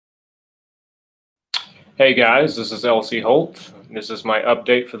Hey guys, this is LC Holt. This is my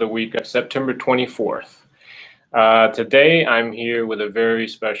update for the week of September 24th. Today I'm here with a very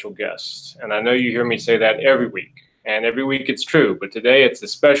special guest, and I know you hear me say that every week, and every week it's true, but today it's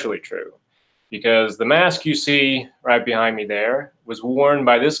especially true because the mask you see right behind me there was worn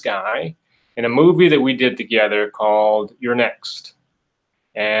by this guy in a movie that we did together called You're Next.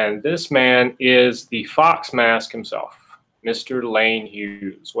 And this man is the Fox Mask himself, Mr. Lane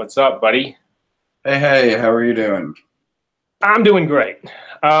Hughes. What's up, buddy? Hey, how are you doing? I'm doing great.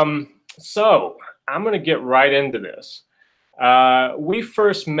 So I'm going to get right into this. We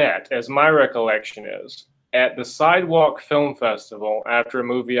first met, as my recollection is, at the Sidewalk Film Festival after a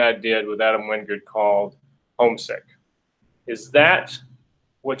movie I did with Adam Wingard called Homesick. Is that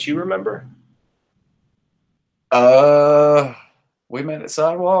what you remember? We met at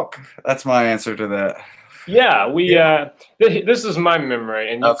Sidewalk. That's my answer to that. Yeah, this is my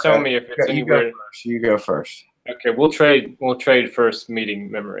memory, and you tell me if it's anywhere. You go first. Okay, we'll trade first meeting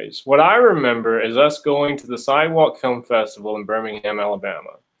memories. What I remember is us going to the Sidewalk Film Festival in Birmingham,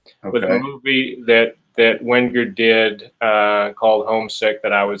 Alabama, with a movie that Wingard did called Homesick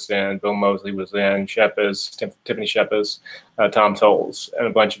that I was in, Bill Moseley was in, Tiffany Shepis, Tom Tolles, and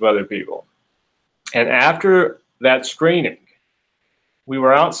a bunch of other people. And after that screening, we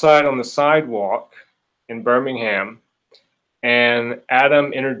were outside on the sidewalk in Birmingham, and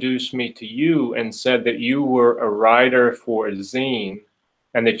Adam introduced me to you and said that you were a writer for a zine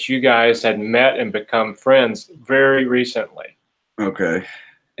and that you guys had met and become friends very recently. Okay.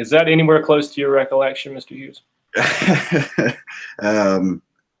 Is that anywhere close to your recollection, Mr. Hughes?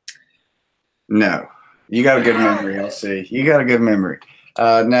 No. You got a good memory, I'll see. You got a good memory.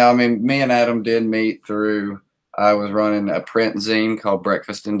 No, I mean, me and Adam did meet through, I was running a print zine called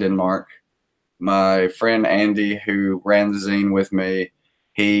Breakfast in Denmark. My friend Andy, who ran the zine with me,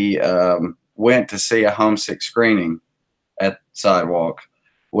 he went to see a Homesick screening at Sidewalk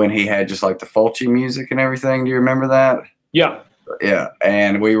when he had just like the Fulci music and everything. Do you remember that? Yeah. Yeah.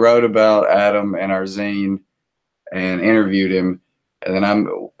 And we wrote about Adam and our zine and interviewed him. And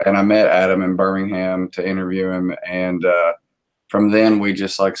then I met Adam in Birmingham to interview him. And from then we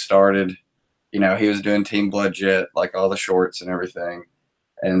just like started, he was doing Team Blood Jet, like all the shorts and everything.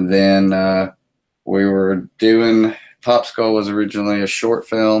 And then we were doing Pop Skull was originally a short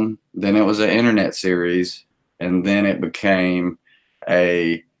film, then it was an internet series, and then it became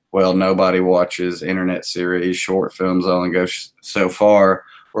nobody watches internet series. Short films only go so far.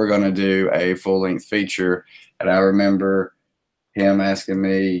 We're going to do a full-length feature. And I remember him asking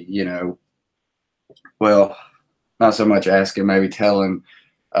me, not so much asking, maybe telling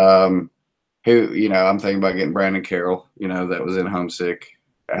who, I'm thinking about getting Brandon Carroll, that was in Homesick,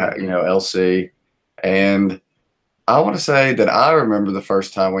 LC. And I want to say that I remember the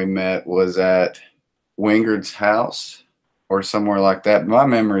first time we met was at Wingard's house or somewhere like that. My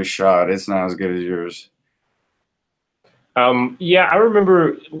memory's shot. It's not as good as yours. Yeah, I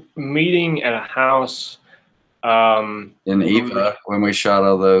remember meeting at a house in Eva when we shot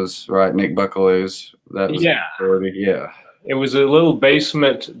all those, right? Nick Buckaloo's. That was yeah. It was a little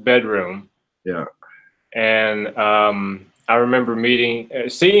basement bedroom. Yeah. And I remember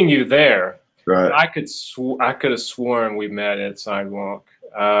seeing you there. Right. I could have sworn we met at Sidewalk.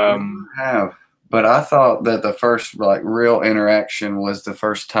 But I thought that the first real interaction was the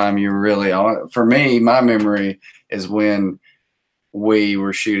first time you were really on. For me, my memory is when we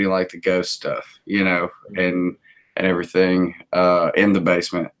were shooting like the ghost stuff, and everything in the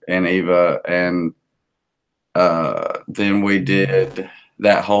basement in Eva, and then we did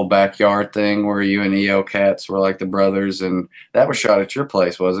that whole backyard thing where you and EO Cats were like the brothers, and that was shot at your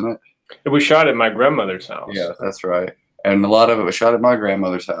place, wasn't it? It was shot at my grandmother's house. Yeah, that's right. And a lot of it was shot at my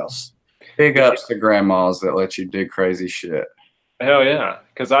grandmother's house. Big ups to grandmas that let you do crazy shit. Hell yeah,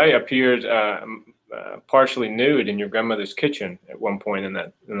 because I appeared partially nude in your grandmother's kitchen at one point in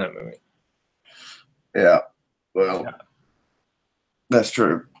that movie. Yeah, well, that's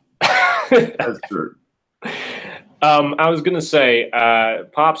true. That's true. I was gonna say,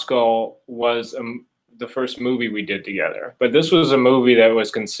 Pop Skull was the first movie we did together, but this was a movie that was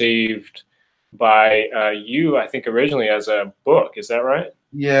conceived by you, I think, originally as a book. Is that right?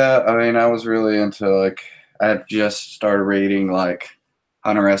 Yeah, I mean, I was really into I had just started reading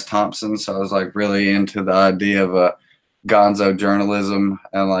Hunter S. Thompson, so I was really into the idea of gonzo journalism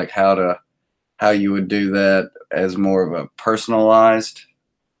and how you would do that as more of a personalized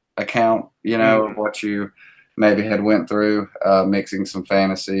account, of what you maybe had went through, mixing some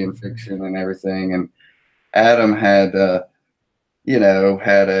fantasy and fiction and everything. And Adam had,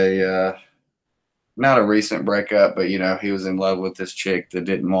 had a not a recent breakup, but you know, he was in love with this chick that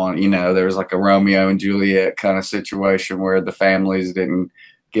didn't want, you know, there was like a Romeo and Juliet kind of situation where the families didn't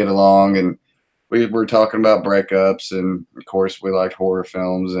get along, and we were talking about breakups, and of course we liked horror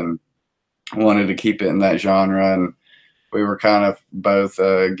films and wanted to keep it in that genre, and we were kind of both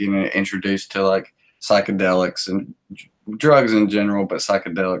getting introduced to like psychedelics and drugs in general, but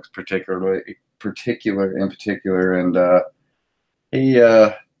psychedelics in particular, and he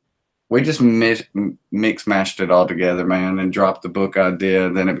we just mix matched it all together, man, and dropped the book idea.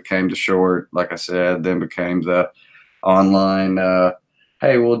 Then it became the short, like I said, then became the online,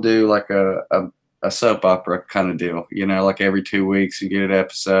 hey, we'll do like a soap opera kind of deal, you know, like every 2 weeks you get an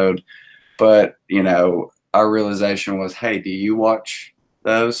episode. But, you know, our realization was, hey, do you watch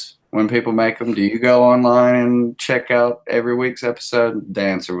those when people make them? Do you go online and check out every week's episode? The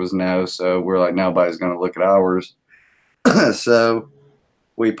answer was no. So we're like, nobody's going to look at ours. So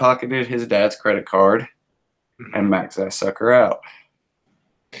we pocketed his dad's credit card and maxed that sucker out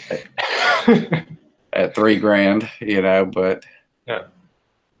at $3,000, you know, but yeah.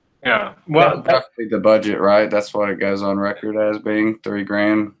 Yeah. Well, that's roughly the budget, right? That's what it goes on record as being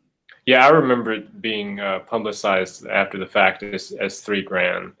 $3,000. Yeah, I remember it being publicized after the fact as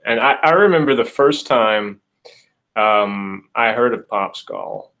 $3,000. And I remember the first time I heard of Pop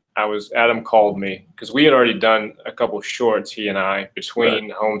Skull. Adam called me because we had already done a couple of shorts, he and I, between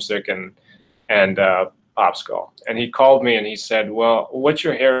right. Homesick and Pop Skull. And he called me and he said, well, what's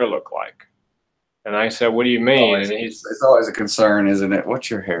your hair look like? And I said, what do you mean? And it's always a concern, isn't it? What's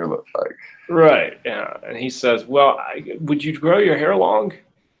your hair look like? Right, yeah. And he says, well, would you grow your hair long?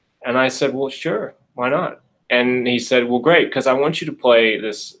 And I said, well, sure, why not? And he said, well, great, because I want you to play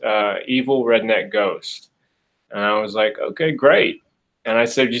this evil redneck ghost. And I was like, okay, great. And I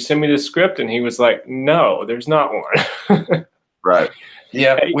said, did you send me the script? And he was like, no, there's not one. Right.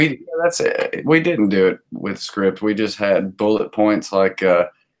 Yeah, that's it. We didn't do it with script. We just had bullet points like,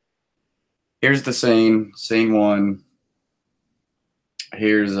 here's the scene one.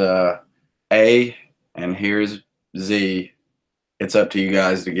 Here's A and here's Z. It's up to you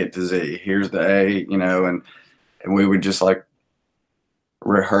guys to get to Z. Here's the A, you know, and we would just like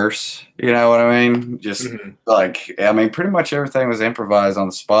rehearse, you know what I mean? Just like, I mean, pretty much everything was improvised on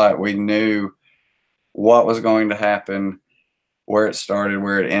the spot. We knew what was going to happen, where it started,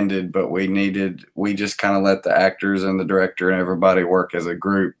 where it ended, but we just kind of let the actors and the director and everybody work as a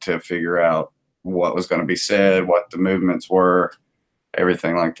group to figure out what was going to be said, what the movements were,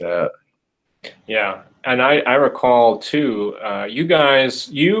 everything like that. Yeah. And I recall too,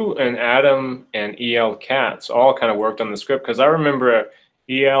 you and Adam and E.L. Katz all kind of worked on the script, because I remember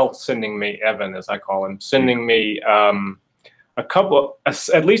E.L. sending me, Evan as I call him, sending me at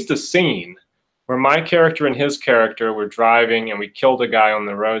least a scene where my character and his character were driving and we killed a guy on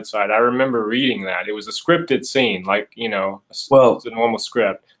the roadside. I remember reading that. It was a scripted scene, like, you know, it's a normal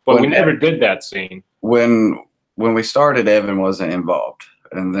script, but we never did that scene. When we started, Evan wasn't involved.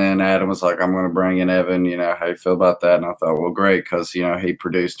 And then Adam was like, I'm going to bring in Evan, you know, how you feel about that? And I thought, well, great, because, you know, he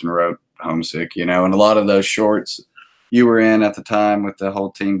produced and wrote Homesick, you know, and a lot of those shorts you were in at the time with the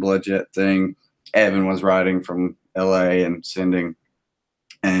whole Team Bloodjet thing, Evan was writing from LA and sending.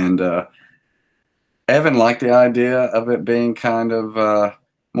 And Evan liked the idea of it being kind of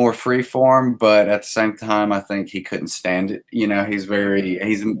more free form, but at the same time, I think he couldn't stand it. You know, he's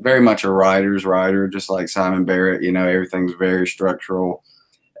very much a writer's writer, just like Simon Barrett, you know, everything's very structural.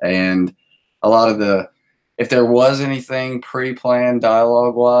 And a lot of if there was anything pre-planned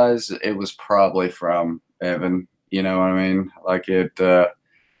dialogue-wise, it was probably from Evan. You know what I mean? Like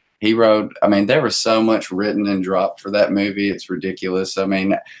he wrote, I mean, there was so much written and dropped for that movie. It's ridiculous. I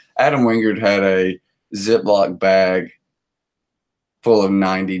mean, Adam Wingard had a Ziploc bag full of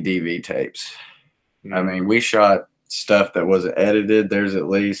 90 DV tapes. I mean, we shot stuff that wasn't edited. There's at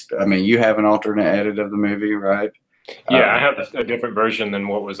least, I mean, you have an alternate edit of the movie, right? Yeah, I have a different version than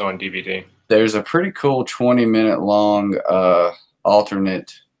what was on DVD. There's a pretty cool 20-minute long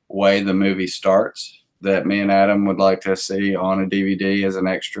alternate way the movie starts that me and Adam would like to see on a DVD as an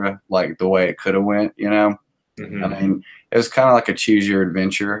extra, like the way it could have went, you know? I mean, it was kind of like a choose your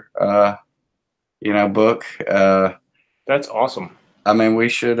adventure, you know, book. That's awesome. I mean, we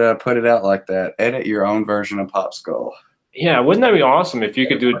should put it out like that. Edit your own version of Pop Skull. Yeah, wouldn't that be awesome if you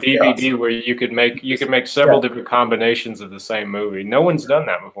could do a DVD where you could make several different combinations of the same movie? No one's done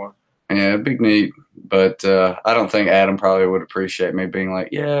that before. Yeah, it'd be neat, but I don't think Adam probably would appreciate me being like,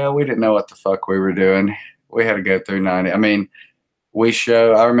 yeah, we didn't know what the fuck we were doing. We had to go through 90. I mean,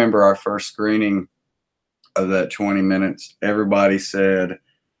 I remember our first screening of that 20 minutes, everybody said,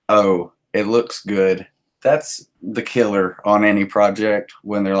 oh, it looks good. That's the killer on any project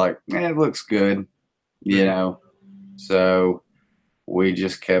when they're like, it looks good. you know. So we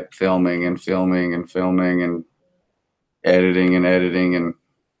just kept filming and filming and filming and editing and editing. And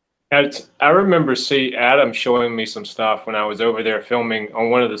I remember Adam showing me some stuff when I was over there filming on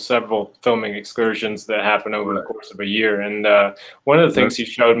one of the several filming excursions that happened over the course of a year. And one of the things he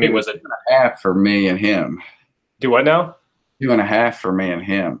showed me was 2.5 for me and him. Do what now? 2.5 for me and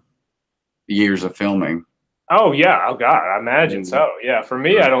him. Years of filming. Oh yeah, oh God, I imagine so. Yeah, for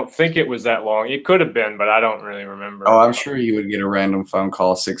me, I don't think it was that long. It could have been, but I don't really remember. Oh, I'm sure you would get a random phone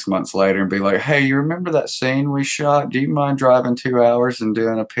call 6 months later and be like, "Hey, you remember that scene we shot? Do you mind driving 2 hours and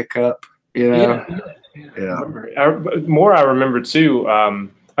doing a pickup?" You know? Yeah. More I remember too.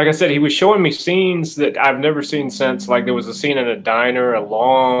 Like I said, he was showing me scenes that I've never seen since. Like there was a scene in a diner, a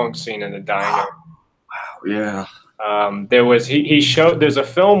long scene in a diner. Wow. Yeah. He showed there's a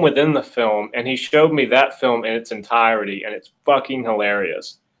film within the film, and he showed me that film in its entirety, and it's fucking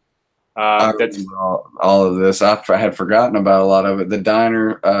hilarious. I remember all of this. I had forgotten about a lot of it. The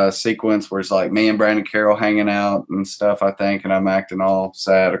diner sequence where it's like me and Brandon Carroll hanging out and stuff, I think, and I'm acting all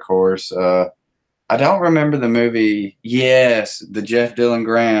sad, of course. I don't remember the movie. Yes, the Jeff Dylan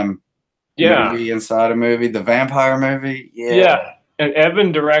Graham movie inside a movie, the vampire movie. Yeah. And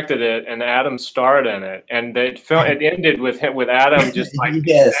Evan directed it, and Adam starred in it, and it ended with Adam just like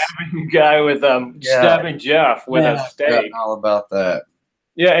stabbing the guy with stabbing Jeff with a stake. All about that.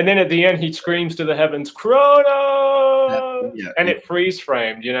 Yeah, and then at the end he screams to the heavens, "Chrono!" And it freeze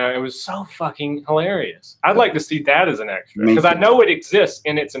framed. You know, it was so fucking hilarious. I'd like to see that as an extra because I know it exists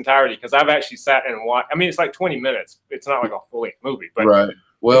in its entirety. Because I've actually sat and watched. I mean, it's like 20 minutes. It's not like a full-length movie, but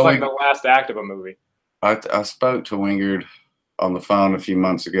well, it's like the last act of a movie. I spoke to Wingard on the phone a few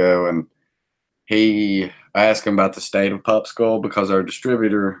months ago, and I asked him about the state of Pop Skull because our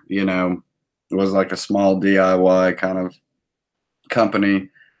distributor, you know, was like a small DIY kind of company,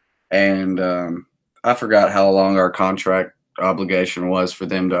 and I forgot how long our contract obligation was for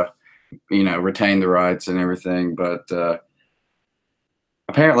them to, you know, retain the rights and everything, but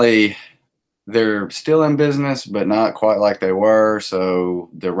apparently they're still in business, but not quite like they were,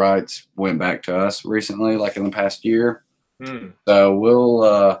 so the rights went back to us recently, like in the past year. So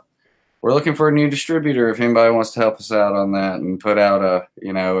we're looking for a new distributor if anybody wants to help us out on that and put out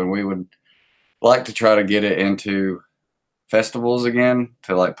and we would like to try to get it into festivals again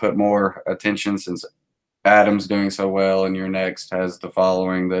to like put more attention, since Adam's doing so well and Your Next has the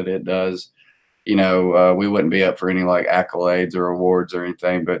following that it does. You know, we wouldn't be up for any like accolades or awards or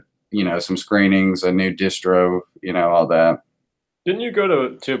anything, but you know, some screenings, a new distro, you know, all that. Didn't you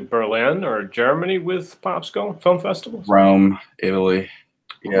go to Berlin or Germany with Pop Skull film festivals? Rome, Italy.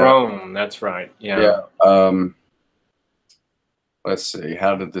 Yeah. Rome, that's right. Yeah. Let's see,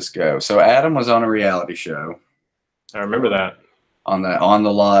 how did this go? So Adam was on a reality show. I remember that. On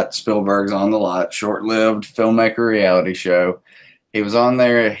the Lot, Spielberg's On the Lot, short-lived filmmaker reality show. He was on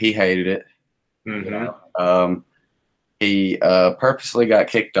there. He hated it. You know? He purposely got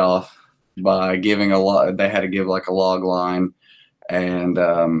kicked off by giving they had to give like a log line. And,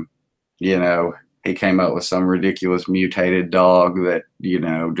 you know, he came up with some ridiculous mutated dog that, you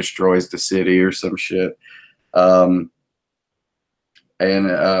know, destroys the city or some shit. I'm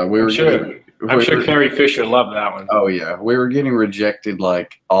sure Carrie Fisher loved that one. Oh, yeah. We were getting rejected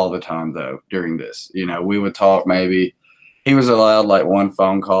like all the time, though, during this. You know, we would talk maybe. He was allowed like one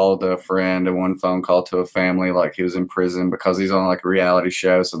phone call to a friend and one phone call to a family, like he was in prison, because he's on like a reality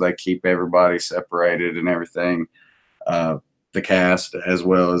show. So they keep everybody separated and everything. The cast as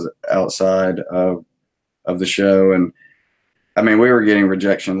well as outside of the show. And I mean, we were getting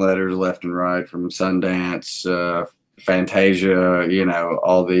rejection letters left and right from Sundance, Fantasia, you know,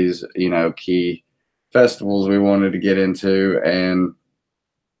 all these, you know, key festivals we wanted to get into. And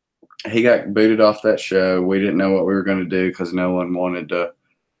he got booted off that show. We didn't know what we were going to do because no one wanted to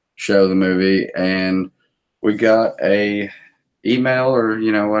show the movie. And we got a email or,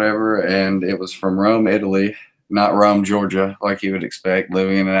 you know, whatever. And it was from Rome, Italy. Not Rome, Georgia, like you would expect,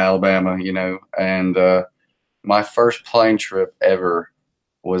 living in Alabama, you know. And my first plane trip ever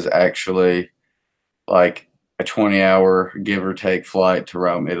was actually like a 20-hour give or take flight to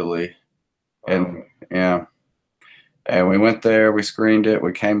Rome, Italy. And yeah. And we went there, we screened it,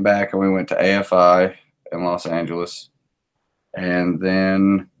 we came back, and we went to AFI in Los Angeles. And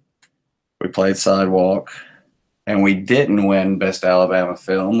then we played Sidewalk. And we didn't win Best Alabama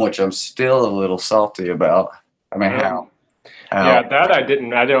Film, which I'm still a little salty about. I mean, how? Yeah, that I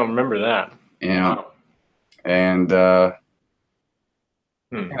don't remember that. Yeah. Wow. And,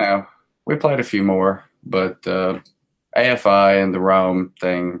 you know, we played a few more, but AFI and the Rome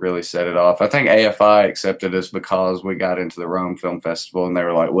thing really set it off. I think AFI accepted us because we got into the Rome Film Festival, and they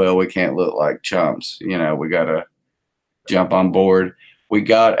were like, well, we can't look like chumps. You know, we got to jump on board. We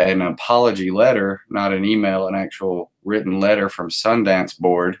got an apology letter, not an email, an actual written letter from Sundance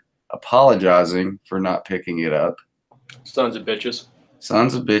Board apologizing for not picking it up. Sons of bitches.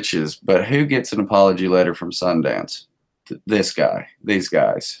 Sons of bitches. But who gets an apology letter from Sundance? This guy, these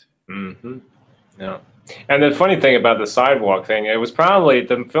guys. Mm-hmm. Yeah. And the funny thing about the sidewalk thing, it was probably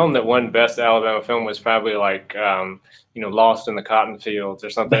the film that won Best Alabama Film was probably like, you know, Lost in the Cotton Fields or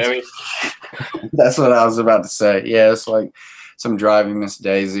something. I mean, that's what I was about to say. Yeah, it's like some Driving Miss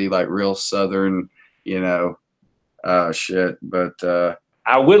Daisy, like real Southern, you know, shit. But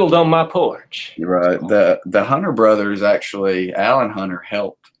I whittled on my porch. Right. The Hunter brothers, actually, Alan Hunter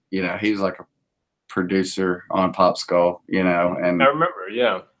helped. You know, he was like a producer on Pop Skull. You know, and I remember,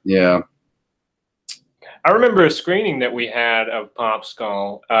 yeah. Yeah. I remember a screening that we had of Pop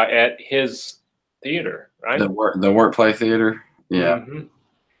Skull at his theater, right? The Workplay Theater. Yeah. Mm-hmm.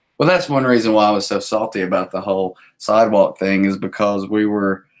 Well, that's one reason why I was so salty about the whole sidewalk thing, is because we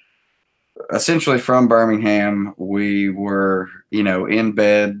were essentially from Birmingham. We were, you know, in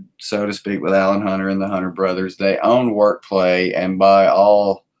bed, so to speak, with Alan Hunter and the Hunter brothers. They own Workplay, and by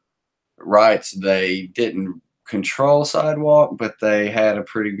all rights, they didn't control sidewalk, but they had a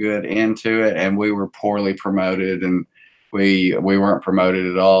pretty good end to it, and we were poorly promoted, and we weren't promoted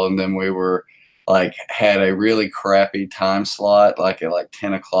at all. And then we were like, had a really crappy time slot, like at like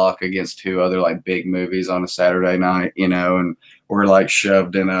 10 o'clock against two other like big movies on a Saturday night, you know, and we're like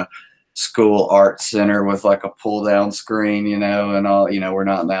shoved in a school art center with like a pull down screen, you know, and all, you know, we're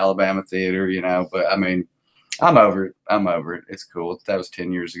not in the Alabama theater, you know, but I mean, I'm over it. I'm over it. It's cool. That was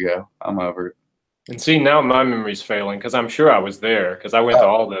 10 years ago. I'm over it. And see, now my memory's failing because I'm sure I was there because I went to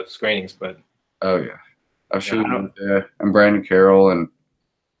all the screenings, but. Oh, yeah. I'm sure you were there. And Brandon Carroll and.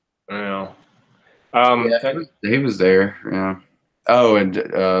 Yeah. Yeah, he was there. Yeah. Oh, and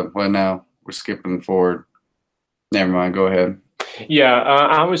well, now we're skipping forward. Never mind. Go ahead. Yeah,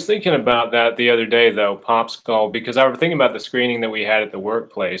 I was thinking about that the other day, though, Pop Skull, because I was thinking about the screening that we had at the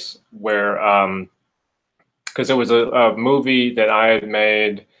workplace where, because it was a movie that I had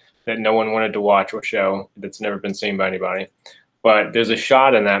made that no one wanted to watch or show, that's never been seen by anybody. But there's a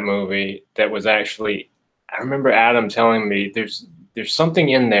shot in that movie that was actually, I remember Adam telling me there's something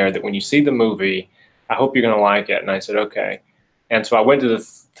in there that when you see the movie, I hope you're going to like it. And I said, okay. And so I went to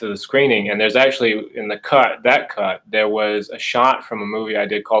the screening, and there's actually in that cut, there was a shot from a movie I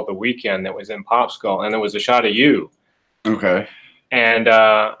did called The Weekend that was in Pop Skull, and there was a shot of you. Okay. And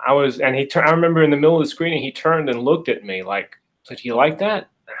I remember in the middle of the screening, he turned and looked at me like, "Do you like that?"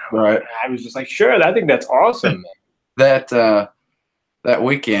 Right. I was just like, "Sure, I think that's awesome." That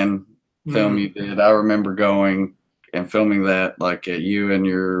Weekend film you did, I remember going and filming that like at you and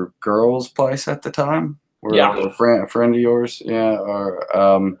your girl's place at the time. Yeah. A friend of yours, yeah,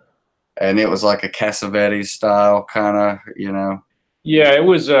 or and it was like a Cassavetes style kind of, you know. Yeah, it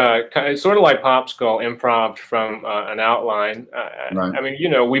was sort of like Pop Skull, improv from an outline. Right. I mean, you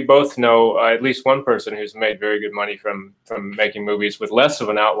know, we both know at least one person who's made very good money from making movies with less of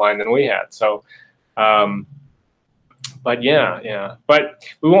an outline than we had. So, but yeah. But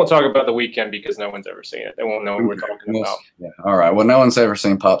we won't talk about The Weekend because no one's ever seen it. They won't know what we're talking about. Yeah. All right. Well, no one's ever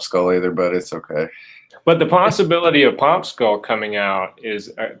seen Pop Skull either, but it's okay. But the possibility of Pop Skull coming out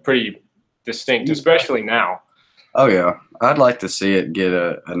is pretty distinct, especially now. Oh, yeah. I'd like to see it get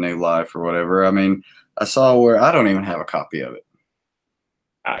a new life or whatever. I mean, I saw where I don't even have a copy of it.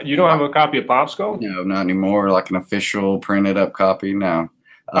 You don't have a copy of Pop Skull? No, not anymore. Like an official printed up copy. No.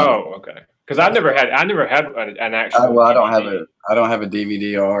 Oh, okay. Because I never had an actual. Well, I don't have a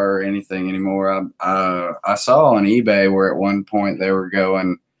DVD or anything anymore. I saw on eBay where at one point they were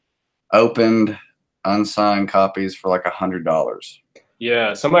going opened unsigned copies for like $100.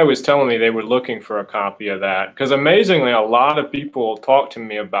 Yeah, somebody was telling me they were looking for a copy of that because amazingly, a lot of people talk to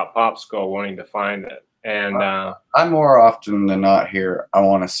me about Pop Skull wanting to find it, and I more often than not hear, I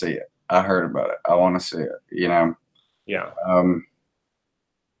want to see it. I heard about it. I want to see it. You know. Yeah.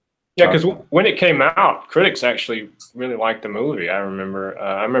 Yeah, because when it came out, critics actually really liked the movie. I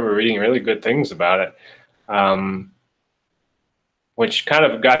remember reading really good things about it, which kind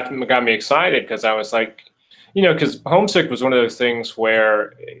of got me excited because I was like, you know, because Homesick was one of those things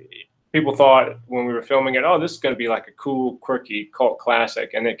where people thought when we were filming it, oh, this is going to be like a cool, quirky cult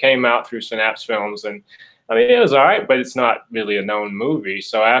classic, and it came out through Synapse Films, and I mean, it was all right, but it's not really a known movie.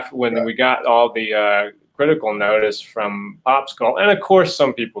 So when we got all the critical notice from Pop Skull, and of course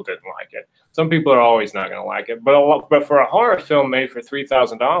some people didn't like it. Some people are always not going to like it, but for a horror film made for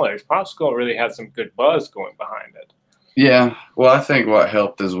 $3,000, Pop Skull really had some good buzz going behind it. Yeah. Well, I think what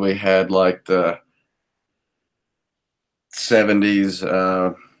helped is we had like the 70s.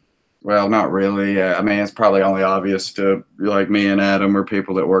 Well, not really. I mean, it's probably only obvious to like me and Adam or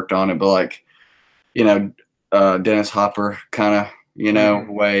people that worked on it, but like, you know, Dennis Hopper kind of, Hmm.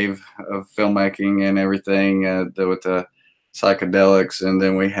 wave of filmmaking and everything with the psychedelics. And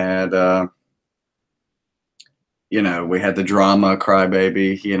then we had, we had the drama,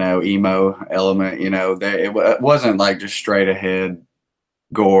 crybaby, emo element, that it wasn't like just straight ahead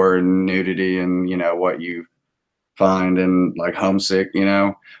gore and nudity and, what you find in like Homesick,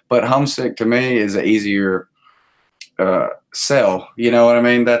 but Homesick to me is an easier sell. You know what I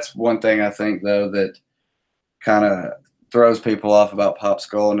mean? That's one thing I think though that kind of throws people off about Pop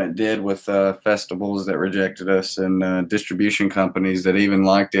Skull, and it did with festivals that rejected us and distribution companies that even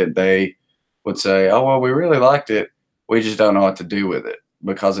liked it. They would say, "Oh well, we really liked it. We just don't know what to do with it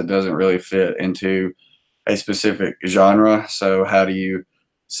because it doesn't really fit into a specific genre. So how do you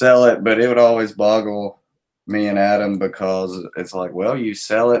sell it?" But it would always boggle me and Adam because it's like, well, you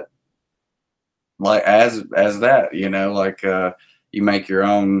sell it like as that, like you make your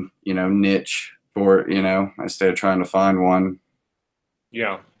own, niche for it, instead of trying to find one.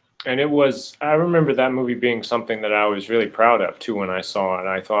 Yeah. And I remember that movie being something that I was really proud of too when I saw it.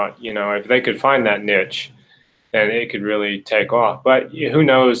 I thought, if they could find that niche, then it could really take off. But who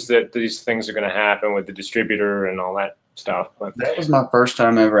knows that these things are going to happen with the distributor and all that stuff. But That was my first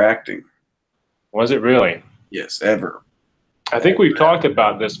time ever acting. was it really? Yes, ever. I think we've talked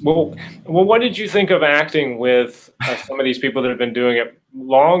about this. Well, what did you think of acting with some of these people that have been doing it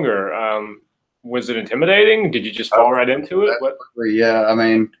longer? Was it intimidating? Did you just Oh, fall right into it? What? yeah. I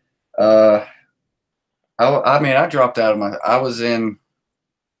mean, uh, I dropped out of I was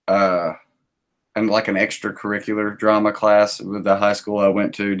uh, in like an extracurricular drama class with the high school I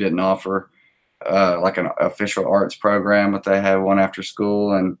went to didn't offer like an official arts program, but they had one after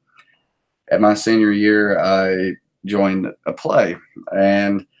school. And at my senior year, I joined a play,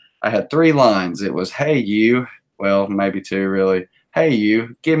 and I had 3 lines. It was, "Hey, you," well, maybe 2 really. "Hey,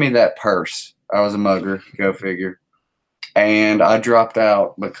 you, give me that purse." I was a mugger, go figure. And I dropped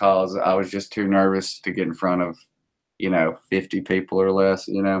out because I was just too nervous to get in front of, 50 people or less,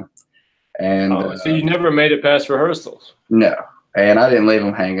 and Oh, so you never made it past rehearsals? no. And I didn't leave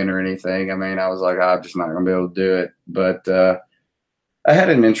them hanging or anything. I mean, I was like, I'm just not going to be able to do it. But I had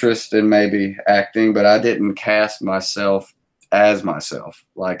an interest in maybe acting, but I didn't cast myself as myself,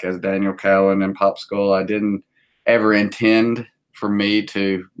 like as Daniel Cowan and Pop Skull. I didn't ever intend for me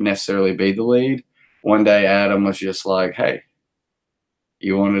to necessarily be the lead. One day, Adam was just like, "Hey,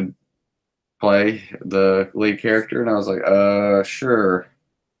 you want to play the lead character?" And I was like, sure."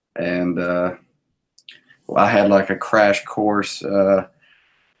 And I had like a crash course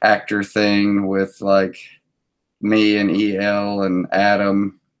actor thing with like me and EL and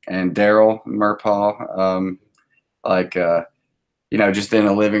Adam and Daryl Murpaugh, like just in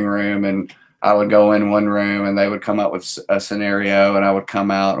a living room, and I would go in one room and they would come up with a scenario and I would come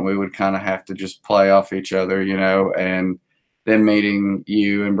out and we would kind of have to just play off each other, and then meeting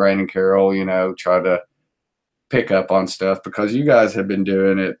you and Brandon Carroll, try to pick up on stuff because you guys have been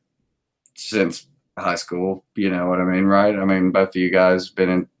doing it since high school, you know what I mean, right? I mean, both of you guys been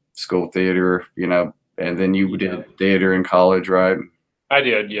in school theater, and then you Yeah. did theater in college, right? I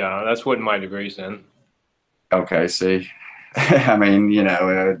did, yeah. That's what my degree's in. Okay, see, I mean,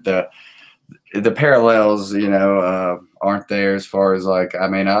 the parallels, aren't there as far as like, I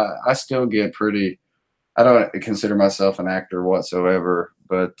mean, I still get pretty, I don't consider myself an actor whatsoever,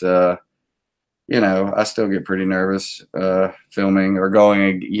 but, I still get pretty nervous filming or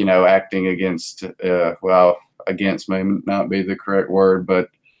going, acting against, well, against may not be the correct word, but,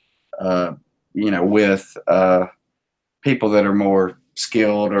 with people that are more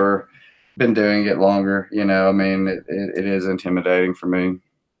skilled or been doing it longer, I mean, it is intimidating for me.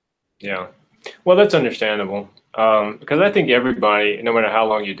 Yeah. Well, that's understandable. Because I think everybody, no matter how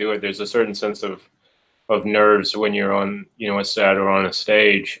long you do it, there's a certain sense of nerves when you're on, a set or on a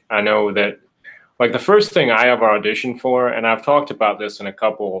stage. I know that, like, the first thing I ever auditioned for, and I've talked about this in a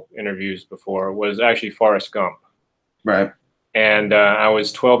couple interviews before, was actually Forrest Gump. Right. And I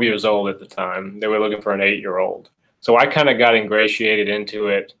was 12 years old at the time. They were looking for an 8-year-old. So I kind of got ingratiated into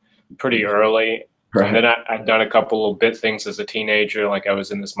it pretty early. And Right. then I'd done a couple of bit things as a teenager, like I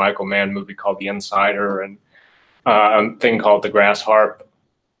was in this Michael Mann movie called The Insider and a thing called The Grass Harp.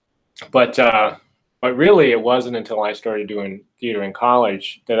 But really, it wasn't until I started doing theater in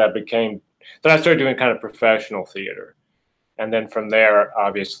college that I started doing kind of professional theater. And then from there,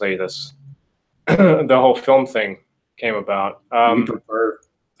 obviously, this the whole film thing came about. You prefer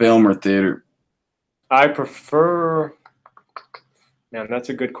film or theater? I prefer Man, that's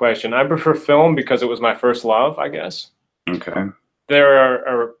a good question. I prefer film because it was my first love, I guess. Okay. There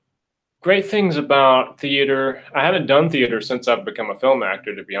are great things about theater. I haven't done theater since I've become a film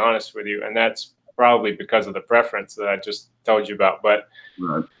actor, to be honest with you, and that's probably because of the preference that I just told you about. But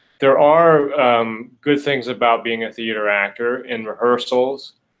Right. there are good things about being a theater actor in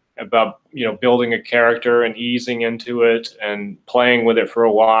rehearsals, about building a character and easing into it and playing with it for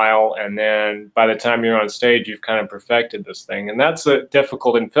a while, and then by the time you're on stage, you've kind of perfected this thing. And that's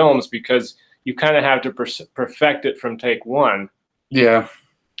difficult in films because you kind of have to perfect it from take one. Yeah.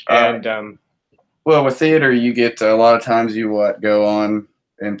 And well, with theater, you get a lot of times you go on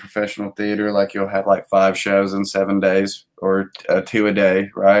in professional theater, like you'll have like 5 shows in 7 days or 2 a day,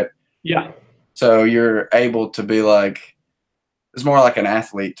 right? yeah. So you're able to be like, it's more like an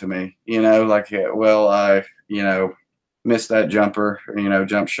athlete to me, like, well, I, missed that jumper,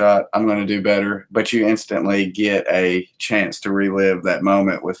 jump shot. I'm going to do better. But you instantly get a chance to relive that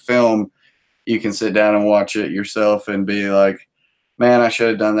moment. With film, you can sit down and watch it yourself and be like, man, I should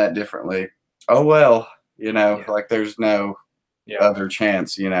have done that differently. Oh, well, like there's no other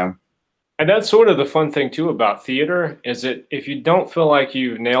chance, And that's sort of the fun thing too about theater is that if you don't feel like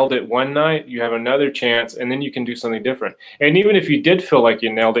you've nailed it one night, you have another chance and then you can do something different. And even if you did feel like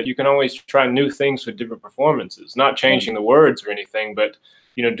you nailed it, you can always try new things with different performances, not changing the words or anything, but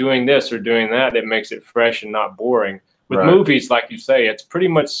doing this or doing that, it makes it fresh and not boring. With movies, like you say, it's pretty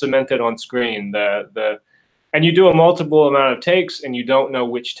much cemented on screen. And you do a multiple amount of takes and you don't know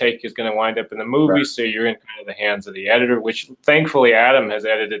which take is going to wind up in the movie. So you're in kind of the hands of the editor, which thankfully Adam has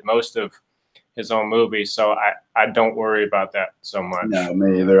edited most of his own movies. So I don't worry about that so much. No,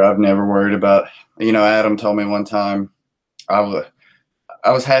 me either. I've never worried about, Adam told me one time, I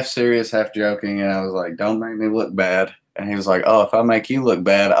was half serious, half joking. And I was like, don't make me look bad. And he was like, oh, if I make you look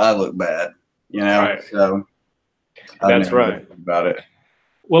bad, I look bad, Right. So that's right about it.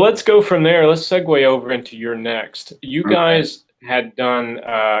 Well, let's go from there. Let's segue over into your next. You guys had done,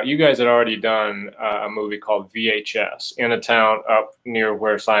 you guys had already done a movie called VHS in a town up near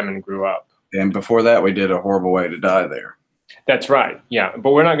where Simon grew up. And before that, we did A Horrible Way to Die there. That's right. Yeah.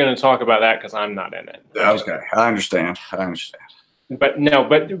 But we're not going to talk about that because I'm not in it. Okay. I understand. But no,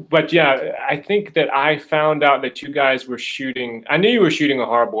 but yeah, I think that I found out that you guys were shooting. I knew you were shooting A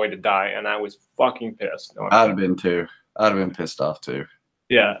Horrible Way to Die, and I was fucking pissed. No, I'd have been too. I'd have been pissed off too.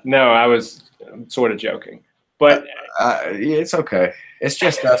 Yeah, no, I was sort of joking, but it's okay. It's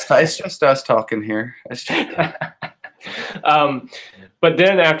just us. It's just us talking here. It's just. But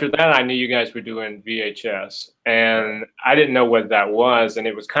then after that, I knew you guys were doing VHS, and I didn't know what that was, and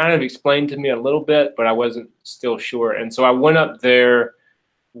it was kind of explained to me a little bit, but I wasn't still sure. And so I went up there.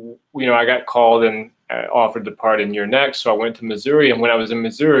 I got called and offered the part in Your Next, so I went to Missouri. And when I was in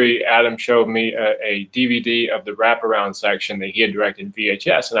Missouri, Adam showed me a DVD of the wraparound section that he had directed in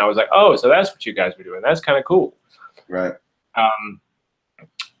VHS, and I was like, "Oh, so that's what you guys were doing? That's kind of cool." Right.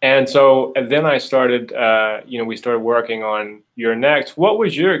 And so then I started, we started working on Your Next. What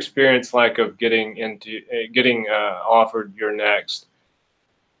was your experience like of getting offered Your Next?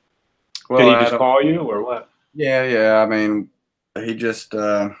 Well, did he just call you or what? Yeah. I mean, he just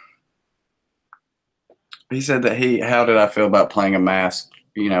he said that how did I feel about playing a masked,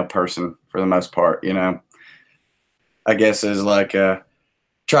 person for the most part, I guess is like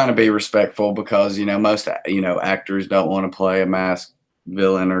trying to be respectful because, most, actors don't want to play a masked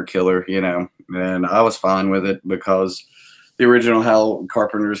villain or killer, and I was fine with it because the original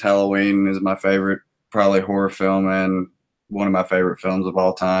Carpenter's Halloween is my favorite, probably horror film and one of my favorite films of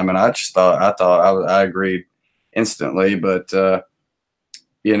all time. And I agreed instantly, but,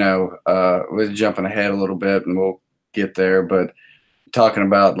 we're jumping ahead a little bit and we'll get there, but talking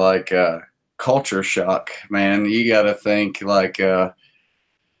about like culture shock, man, you got to think like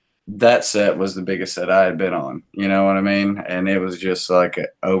that set was the biggest set I had been on, you know what I mean? And it was just like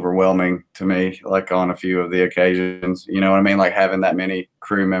overwhelming to me, like on a few of the occasions, you know what I mean? Like having that many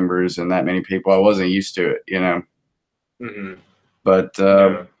crew members and that many people, I wasn't used to it, Mm-hmm. But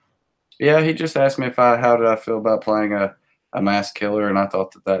yeah, he just asked me how did I feel about playing a mass killer, and I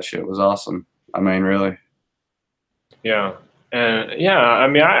thought that shit was awesome. I mean, really. Yeah. And yeah, I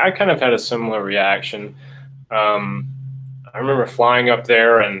mean, I kind of had a similar reaction. I remember flying up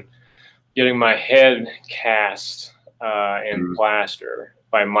there and getting my head cast in plaster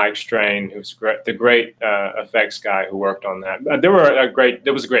by Mike Strain, who's the great effects guy who worked on that. There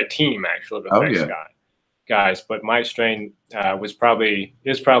was a great team actually of effects guys, but Mike Strain is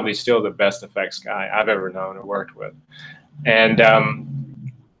probably still the best effects guy I've ever known or worked with. And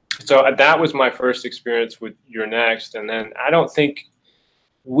so that was my first experience with Your Next. And then I don't think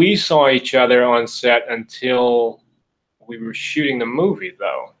we saw each other on set until we were shooting the movie,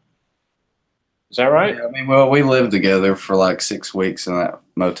 though. Is that right? Yeah, I mean, well, we lived together for like 6 weeks in that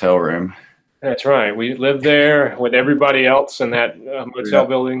motel room. That's right. We lived there with everybody else in that motel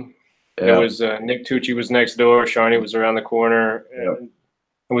building. It was Nick Tucci was next door. Sharni was around the corner. Yep.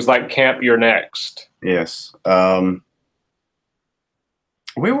 It was like Camp You're Next. Yes.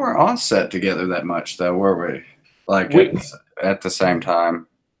 We weren't on set together that much, though, were we? Like at the same time.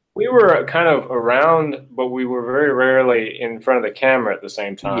 We were kind of around, but we were very rarely in front of the camera at the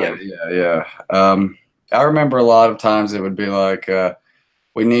same time. Yeah. I remember a lot of times it would be like,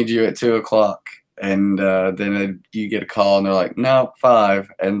 we need you at 2 o'clock. And then you get a call and they're like, no, 5.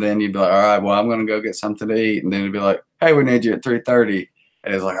 And then you'd be like, all right, well, I'm going to go get something to eat. And then it'd be like, hey, we need you at 3:30.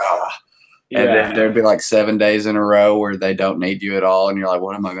 And it's like, ah. And then there'd be like 7 days in a row where they don't need you at all. And you're like,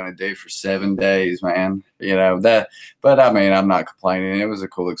 what am I going to do for 7 days, man? You know, that, but I mean, I'm not complaining. It was a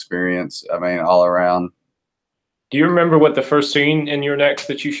cool experience. I mean, all around. Do you remember what the first scene in Your Next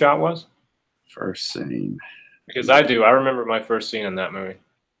that you shot was? First scene. Because I do. I remember my first scene in that movie.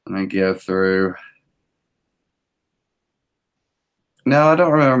 Let me go through. No, I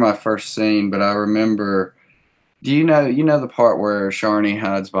don't remember my first scene, but I remember. Do you know the part where Sharni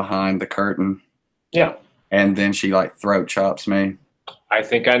hides behind the curtain? Yeah. And then she like throat chops me. I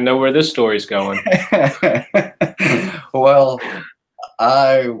think I know where this story's going. Well,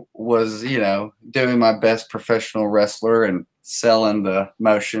 I was, doing my best professional wrestler and selling the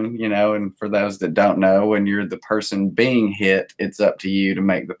motion, and for those that don't know, when you're the person being hit, it's up to you to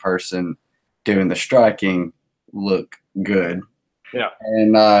make the person doing the striking look good. Yeah.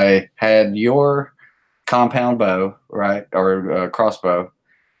 And I had your compound bow, right, or crossbow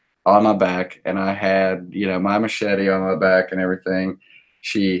on my back, and I had, my machete on my back and everything.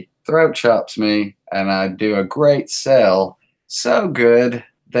 She throat chops me, and I do a great sell, so good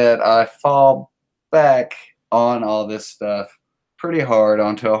that I fall back on all this stuff pretty hard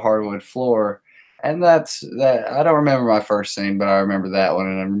onto a hardwood floor. And that's that. I don't remember my first scene, but I remember that one,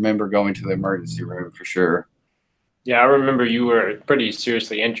 and I remember going to the emergency room for sure. Yeah, I remember you were pretty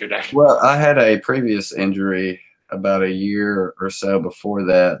seriously injured. Well, I had a previous injury about a year or so before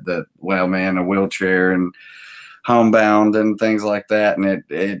that well, man, a wheelchair and homebound and things like that, and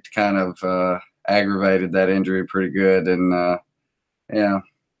it kind of aggravated that injury pretty good. And yeah,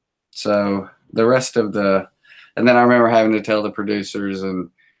 so the rest of and then I remember having to tell the producers,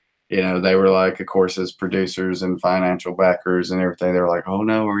 and they were like, of course, as producers and financial backers and everything, they were like, oh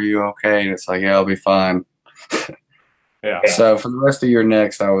no, are you okay? And it's like, yeah, I'll be fine. Yeah. So for the rest of Your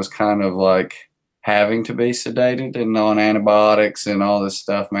Next, I was kind of like having to be sedated and on antibiotics and all this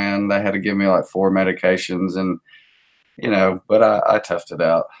stuff, man. They had to give me like 4 medications, and but I toughed it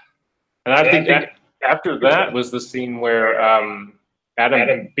out. And I think that after that was the scene where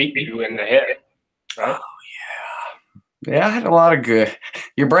Adam beat you in the head, right? Oh yeah. Yeah, I had a lot of good.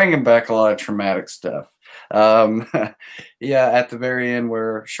 You're bringing back a lot of traumatic stuff. Yeah, at the very end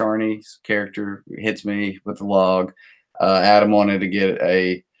where Sharni's character hits me with the log, Adam wanted to get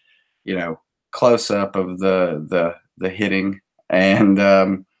a, close up of the hitting, and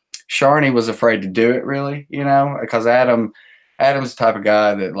Sharni was afraid to do it really, because Adam's the type of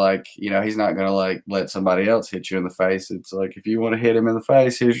guy that like, he's not gonna like let somebody else hit you in the face. It's like, if you want to hit him in the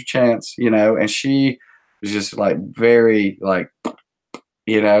face, here's your chance, and she was just like very like,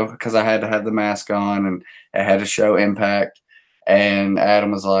 because I had to have the mask on and it had to show impact. And Adam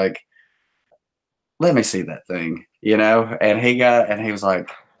was like, let me see that thing, and he was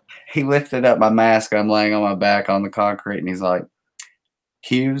like, he lifted up my mask. I'm laying on my back on the concrete, and he's like,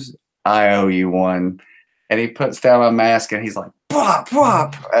 Hughes, I owe you one. And he puts down my mask, and he's like, pop,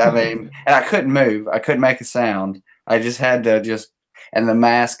 pop. I mean, and I couldn't move. I couldn't make a sound. I just had to and the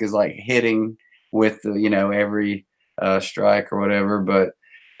mask is like hitting with the, every strike or whatever. But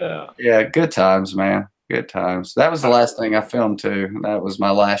yeah, good times, man. Good times. That was the last thing I filmed too. That was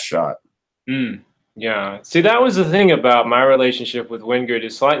my last shot. Yeah. See, that was the thing about my relationship with Wingard.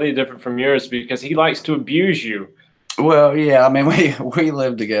 Is slightly different from yours because he likes to abuse you. Well, yeah. I mean, we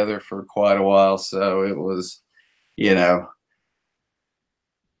lived together for quite a while, so it was, he had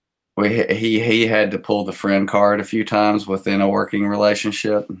to pull the friend card a few times within a working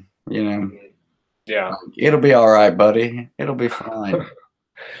relationship. Yeah. It'll be all right, buddy. It'll be fine.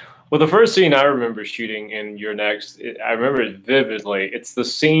 Well, the first scene I remember shooting in Your Next, I remember it vividly. It's the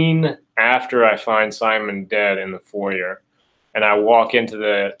scene after I find Simon dead in the foyer, and I walk into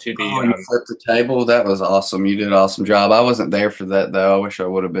you flipped the table. That was awesome. You did an awesome job. I wasn't there for that though. I wish I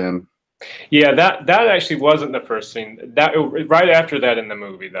would have been. Yeah, that actually wasn't the first scene. That right after that in the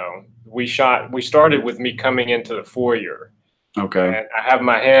movie though, we started with me coming into the foyer, Okay. And I have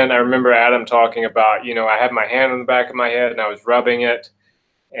my hand. I remember Adam talking about, I had my hand on the back of my head and I was rubbing it.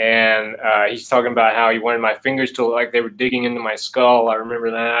 And he's talking about how he wanted my fingers to look like they were digging into my skull. I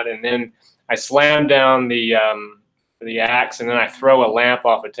remember that. And then I slammed down the axe, and then I throw a lamp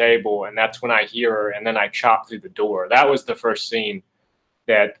off a table, and that's when I hear her, and then I chop through the door. That was the first scene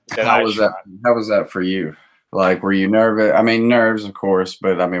that How I was shot. that? How was that for you? Like, were you nervous? I mean, nerves, of course,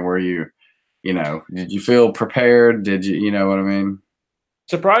 but I mean, were you, did you feel prepared? Did you, you know what I mean?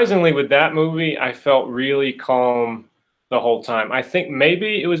 Surprisingly, with that movie, I felt really calm the whole time. I think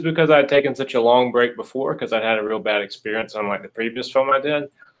maybe it was because I had taken such a long break before, because I'd had a real bad experience on like the previous film I did.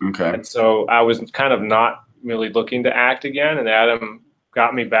 Okay. And so I was kind of not really looking to act again. And Adam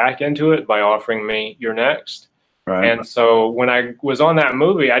got me back into it by offering me You're Next. Right. And so when I was on that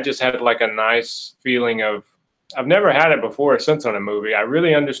movie, I just had like a nice feeling of, I've never had it before or since on a movie. I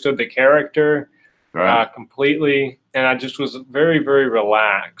really understood the character completely. And I just was very, very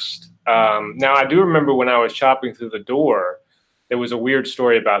relaxed. Now, I do remember when I was chopping through the door, there was a weird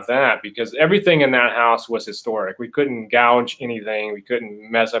story about that because everything in that house was historic. We couldn't gouge anything. We couldn't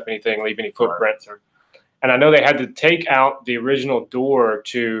mess up anything, leave any footprints. And I know they had to take out the original door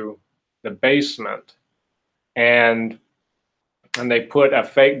to the basement, and they put a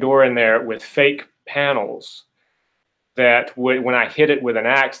fake door in there with fake panels that would, when I hit it with an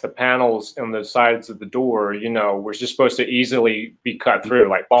axe, the panels on the sides of the door, were just supposed to easily be cut through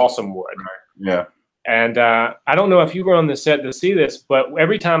like balsam wood. Yeah. And I don't know if you were on the set to see this, but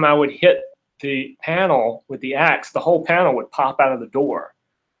every time I would hit the panel with the axe, the whole panel would pop out of the door.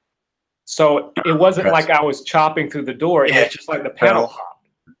 So it wasn't like I was chopping through the door. It was just like the panel popped.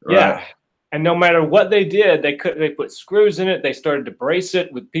 Right. Yeah. And no matter what they did, they put screws in it. They started to brace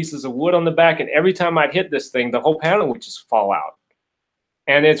it with pieces of wood on the back. And every time I'd hit this thing, the whole panel would just fall out.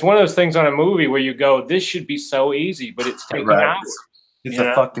 And it's one of those things on a movie where you go, this should be so ezy, but it's taking hours. It's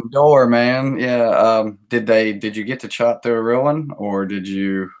a fucking door, man. Yeah. Did you get to chop through a real one, or did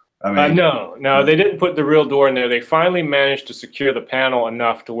you? I mean, no, they didn't put the real door in there. They finally managed to secure the panel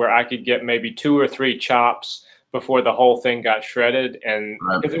enough to where I could get maybe 2 or 3 chops before the whole thing got shredded. And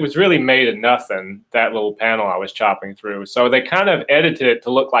because it was really made of nothing, that little panel I was chopping through. So they kind of edited it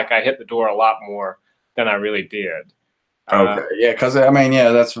to look like I hit the door a lot more than I really did. Okay. Yeah. Cause I mean,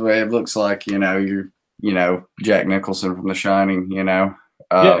 yeah, that's what it looks like, you're, Jack Nicholson from The Shining, Yeah.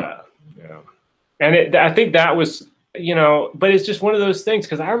 And I think that was, but it's just one of those things,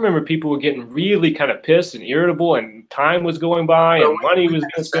 because I remember people were getting really kind of pissed and irritable, and time was going by, and money was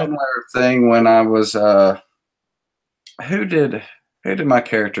going to spend. Similar thing when I was, who did my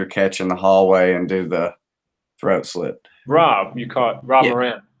character catch in the hallway and do the throat slit? Rob, you caught Rob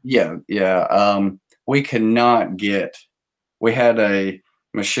Moran. Yeah. We had a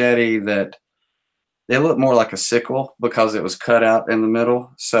machete that it looked more like a sickle because it was cut out in the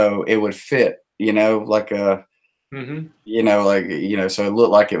middle, so it would fit, like a. So it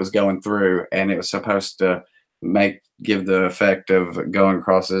looked like it was going through, and it was supposed to give the effect of going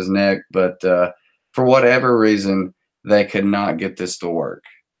across his neck. But for whatever reason, they could not get this to work.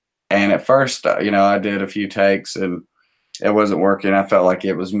 And at first, I did a few takes and it wasn't working. I felt like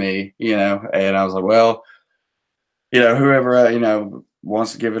it was me, and I was like, well, whoever,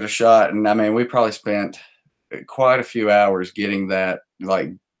 wants to give it a shot. And I mean, we probably spent quite a few hours getting that, like,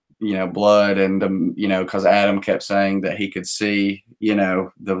 blood and, because Adam kept saying that he could see,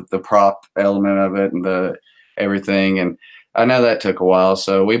 the prop element of it and the everything. And I know that took a while.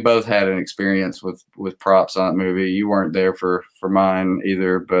 So we both had an experience with props on that movie. You weren't there for mine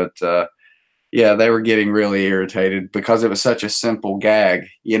either, but yeah, they were getting really irritated because it was such a simple gag.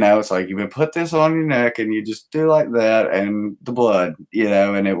 It's like, you would put this on your neck and you just do like that and the blood,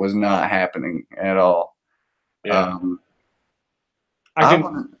 and it was not happening at all. Yeah. I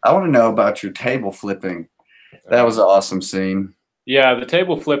want to know about your table flipping. That was an awesome scene. Yeah, the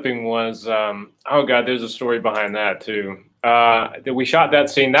table flipping was, oh God, there's a story behind that too. That we shot that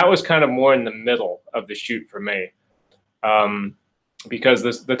scene. That was kind of more in the middle of the shoot for me. Because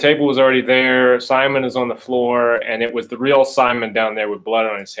the table was already there. Simon is on the floor, and it was the real Simon down there with blood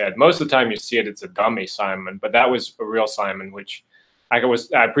on his head. Most of the time you see it, it's a dummy Simon, but that was a real Simon, which I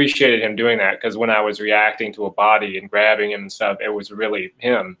appreciated him doing that, because when I was reacting to a body and grabbing him and stuff, it was really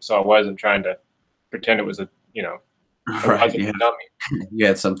him. So I wasn't trying to pretend it was a right, yeah. dummy. You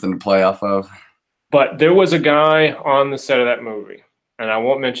had something to play off of. But there was a guy on the set of that movie, and I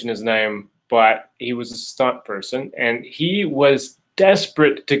won't mention his name, but he was a stunt person, and he was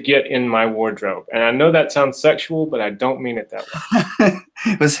desperate to get in my wardrobe. And I know that sounds sexual, but I don't mean it that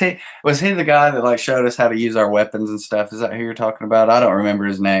way. Was he the guy that like showed us how to use our weapons and stuff? Is that who you're talking about? I don't remember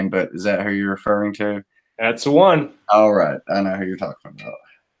his name, but is that who you're referring to? That's the one. All right, I know who you're talking about.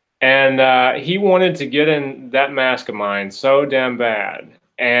 And he wanted to get in that mask of mine so damn bad.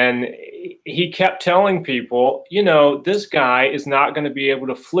 And he kept telling people, you know, this guy is not going to be able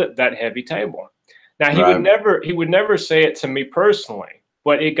to flip that heavy table. Now he would never say it to me personally,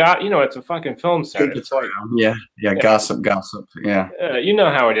 but it got, you know, it's a fucking film set. It's like, yeah, gossip. Yeah. You know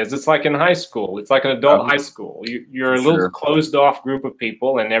how it is. It's like in high school. It's like an adult high school. You're a little closed off group of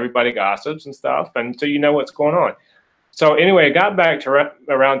people, and everybody gossips and stuff, and so you know what's going on. So anyway, it got back to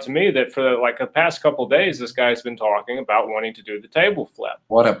around to me that for like the past couple of days, this guy's been talking about wanting to do the table flip.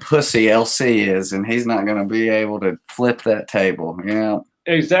 What a pussy LC is, and he's not going to be able to flip that table. Yeah,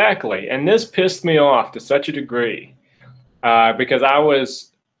 exactly. And this pissed me off to such a degree because I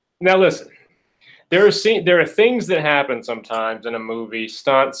was. Now listen, there are things that happen sometimes in a movie,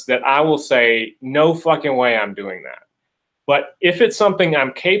 stunts, that I will say, no fucking way I'm doing that. But if it's something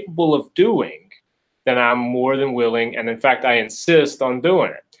I'm capable of doing, then I'm more than willing, and in fact, I insist on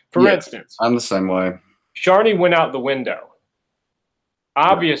doing it. For instance, I'm the same way. Sharni went out the window.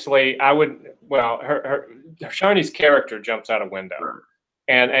 Obviously, I would. Well, Sharni's character jumps out a window,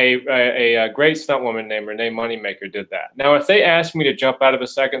 and a great stunt woman named Renee Moneymaker did that. Now, if they asked me to jump out of a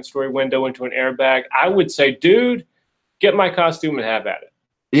second-story window into an airbag, I would say, "Dude, get my costume and have at it."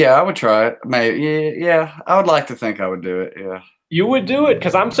 Yeah, I would try it. Maybe. Yeah, I would like to think I would do it. Yeah. You would do it?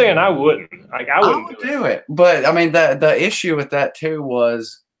 Because I'm saying I wouldn't. Like I would do it. But I mean, the issue with that too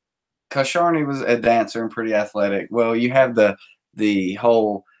was because Sharni was a dancer and pretty athletic. Well, you have the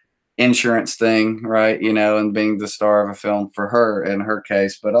whole insurance thing, right? You know, and being the star of a film for her in her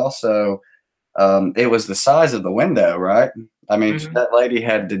case, but also it was the size of the window, right? I mean, that lady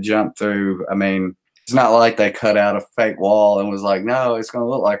had to jump through. I mean, it's not like they cut out a fake wall and was like, no, it's going to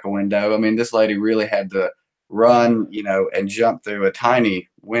look like a window. I mean, this lady really had to run, you know, and jump through a tiny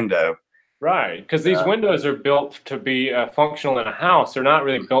window. Right, because these windows are built to be functional in a house. They're not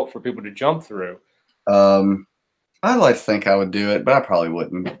really built for people to jump through. I'd like to think I would do it, but I probably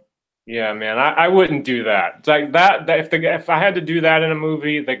wouldn't. Yeah, man, I wouldn't do that. It's like that if I had to do that in a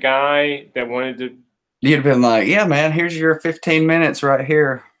movie, the guy that wanted to, you'd have been like, yeah, man, here's your 15 minutes right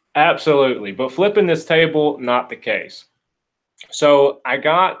here. Absolutely, but flipping this table, not the case. So I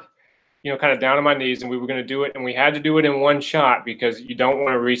got, you know, kind of down on my knees, and we were going to do it, and we had to do it in one shot because you don't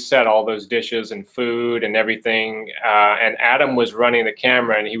want to reset all those dishes and food and everything. And Adam was running the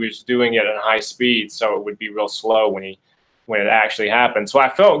camera, and he was doing it at high speed, so it would be real slow when it actually happened. So I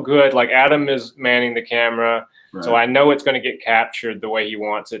felt good. Like Adam is manning the camera, so I know it's going to get captured the way he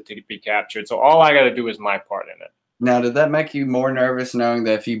wants it to be captured. So all I got to do is my part in it. Now, did that make you more nervous knowing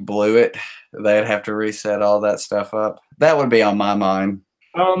that if you blew it, they'd have to reset all that stuff up? That would be on my mind.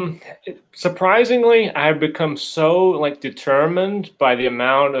 Surprisingly, I've become so like determined by the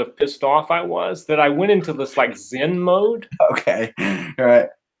amount of pissed off I was that I went into this like Zen mode. Okay, right.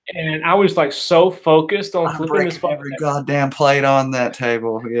 And I was like so focused on flipping this every goddamn plate on that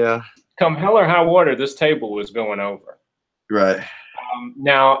table. Yeah. Come hell or high water, this table was going over. Right.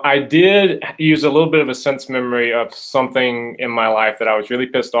 Now, I did use a little bit of a sense memory of something in my life that I was really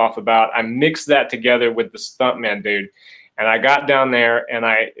pissed off about. I mixed that together with the stuntman dude. And I got down there, and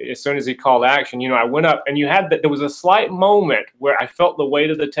as soon as he called action, you know, I went up, and there was a slight moment where I felt the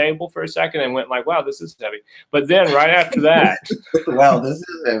weight of the table for a second and went like, wow, this is heavy. But then right after that, wow, this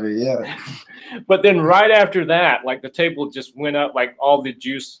is heavy, yeah. But then right after that, like the table just went up, like all the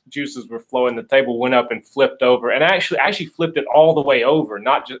juices were flowing. The table went up and flipped over, and I actually flipped it all the way over,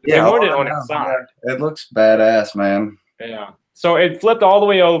 not just they weren't it on its side. It looks badass, man. Yeah. So it flipped all the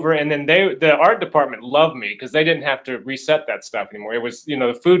way over, and then the art department loved me because they didn't have to reset that stuff anymore. It was, you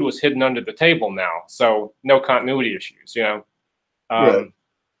know, the food was hidden under the table now, so no continuity issues, you know.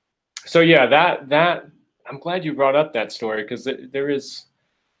 So yeah, that I'm glad you brought up that story because there is,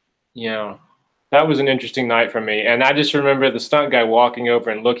 you know, that was an interesting night for me, and I just remember the stunt guy walking over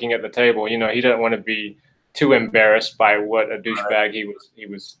and looking at the table. You know, he didn't want to be too embarrassed by what a douchebag he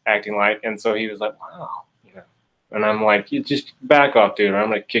was acting like, and so he was like, wow. And I'm like, you just back off, dude, or I'm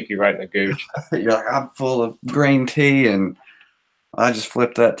going to kick you right in the gooch. You're like, I'm full of green tea, and I just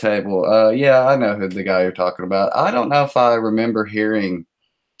flipped that table. Yeah, I know who the guy you're talking about. I don't know if I remember hearing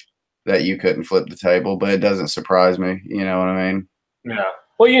that you couldn't flip the table, but it doesn't surprise me. You know what I mean? Yeah.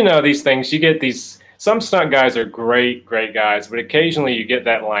 Well, you know, these things, you get these, some stunt guys are great guys, but occasionally you get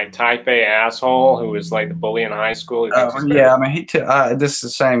that, like, type A asshole who is, like, the bully in high school. Yeah, I mean, this is the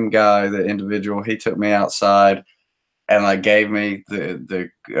same guy, the individual. He took me outside and like gave me the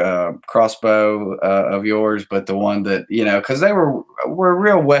crossbow of yours, but the one that, you know, because they were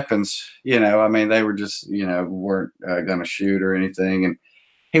real weapons, you know. I mean, they were just, you know, weren't gonna shoot or anything, and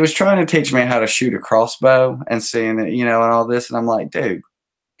he was trying to teach me how to shoot a crossbow and seeing it, you know, and all this. And I'm like, dude,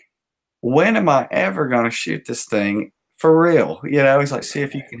 when am I ever going to shoot this thing for real? You know, he's like, see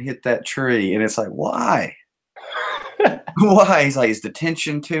if you can hit that tree. And it's like, why? Why? He's like, is the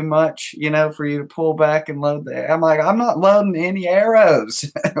tension too much, you know, for you to pull back and load the? I'm like, I'm not loading any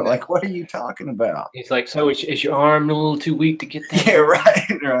arrows. Like, what are you talking about? He's like, so is your arm a little too weak to get that? Yeah,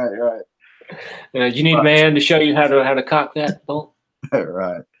 right. You need a man to show you how to cock that bolt.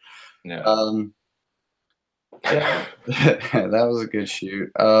 Right. Yeah. Yeah, that was a good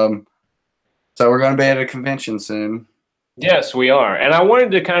shoot. So we're going to be at a convention soon. Yes, we are. And I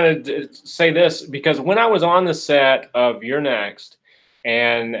wanted to kind of say this because when I was on the set of You're Next,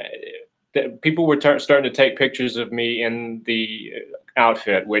 and people were starting to take pictures of me in the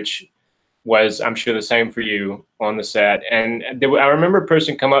outfit, which was, I'm sure, the same for you on the set. And I remember a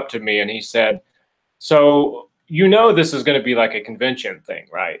person come up to me and he said, so you know this is going to be like a convention thing,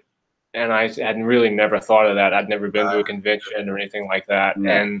 right? And I hadn't really never thought of that. I'd never been to a convention or anything like that.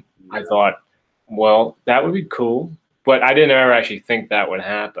 Yeah. And I thought, well, that would be cool. But I didn't ever actually think that would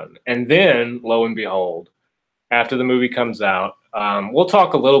happen. And then, lo and behold, after the movie comes out, we'll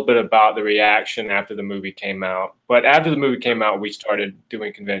talk a little bit about the reaction after the movie came out. But after the movie came out, we started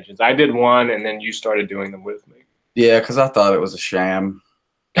doing conventions. I did one, and then you started doing them with me. Yeah, because I thought it was a sham.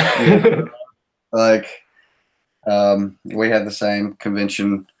 Like, we had the same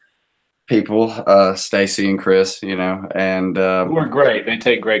convention people, Stacy and Chris, you know, and we're great. They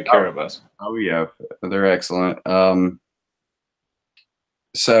take great care of us. Oh yeah, they're excellent.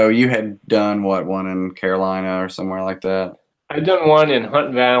 So you had done what, one in Carolina or somewhere like that? I'd done one in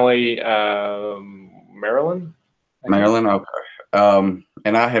Hunt Valley, Maryland. Maryland, okay.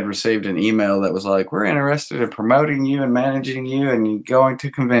 And I had received an email that was like, we're interested in promoting you and managing you and going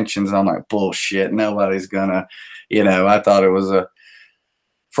to conventions. And I'm like, bullshit, nobody's gonna, you know, I thought it was a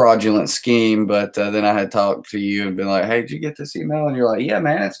fraudulent scheme, but then I had talked to you and been like, hey, did you get this email? And you're like, yeah,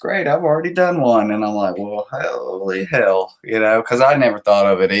 man, it's great. I've already done one. And I'm like, well, holy hell, you know, because I never thought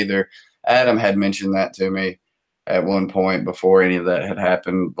of it either. Adam had mentioned that to me at one point before any of that had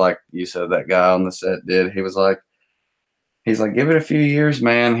happened. Like you said, that guy on the set did. He's like, give it a few years,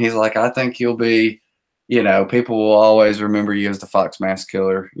 man. He's like, I think you'll be, you know, people will always remember you as the Fox Mask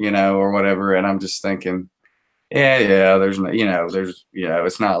Killer, you know, or whatever. And I'm just thinking, yeah, there's no, you know,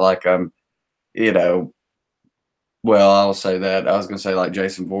 it's not like I'm, you know, well, I'll say that. I was going to say like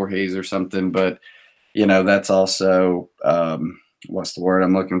Jason Voorhees or something, but, you know, that's also, what's the word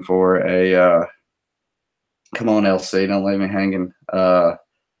I'm looking for? Come on, LC, don't leave me hanging.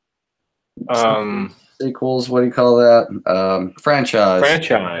 Sequels, what do you call that?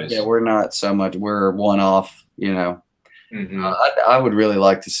 Franchise. Yeah, we're not so much, we're one off, you know. Mm-hmm. I would really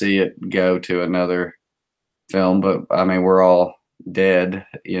like to see it go to another film, but I mean, we're all dead,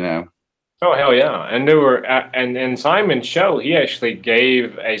 you know. Oh hell yeah! And there were, and Simon's show, he actually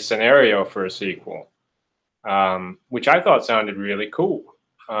gave a scenario for a sequel, which I thought sounded really cool.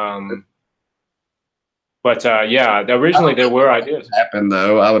 But yeah, originally there were ideas. Happen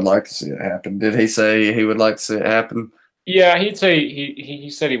though, I would like to see it happen. Did he say he would like to see it happen? Yeah, he'd say he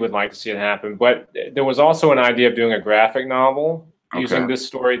said he would like to see it happen, but there was also an idea of doing a graphic novel. Okay. Using this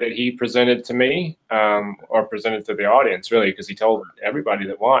story that he presented to me, or presented to the audience, really, because he told everybody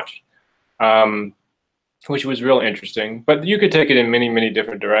that watched, which was real interesting. But you could take it in many, many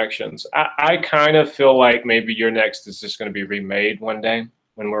different directions. I kind of feel like maybe Your Next is just going to be remade one day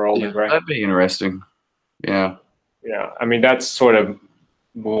when we're old and gray. That'd be interesting. Yeah. Yeah, I mean, that's sort of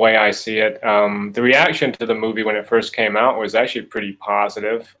the way I see it. The reaction to the movie when it first came out was actually pretty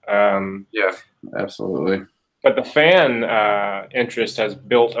positive. Yeah, absolutely. But the fan interest has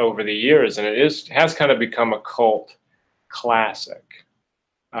built over the years, and it has kind of become a cult classic.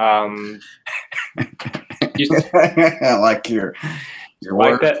 I like your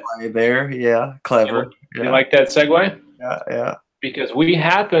wordplay there. Yeah, clever. You like that segue? Yeah. Because we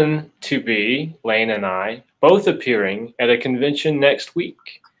happen to be, Lane and I, both appearing at a convention next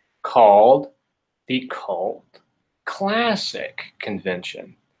week called the Cult Classic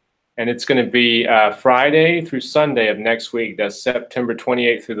Convention. And it's going to be Friday through Sunday of next week. That's September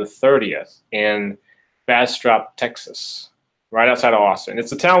 28th through the 30th in Bastrop, Texas, right outside of Austin.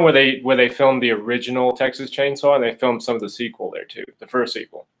 It's the town where they filmed the original Texas Chainsaw, and they filmed some of the sequel there too, the first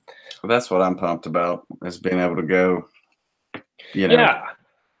sequel. Well, that's what I'm pumped about, is being able to go. You know. Yeah.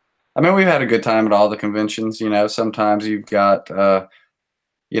 I mean, we've had a good time at all the conventions. You know, sometimes you've got,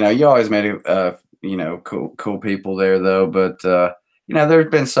 you know, you always made you know, cool people there though, but. You know, there's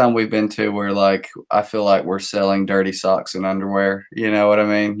been some we've been to where, like, I feel like we're selling dirty socks and underwear. You know what I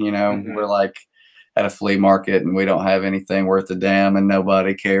mean? You know, we're like, at a flea market and we don't have anything worth a damn and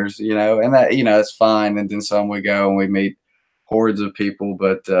nobody cares, and that, it's fine. And then some we go and we meet hordes of people.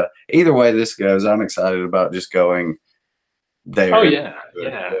 But either way this goes, I'm excited about just going there. Oh yeah,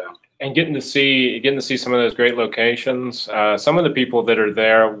 yeah. And getting to see some of those great locations. Some of the people that are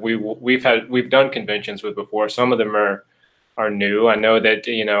there, we've done conventions with before. Some of them are new. I know that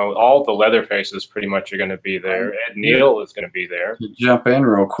all the Leatherfaces pretty much are going to be there. Ed Neal is going to be there. To jump in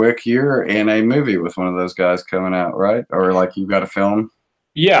real quick, you're in a movie with one of those guys coming out, right? Or like you've got a film?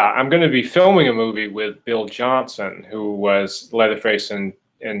 Yeah, I'm going to be filming a movie with Bill Johnson, who was Leatherface in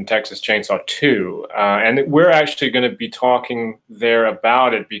Texas Chainsaw 2. And we're actually going to be talking there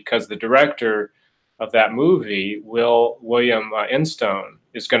about it because the director of that movie, William Instone,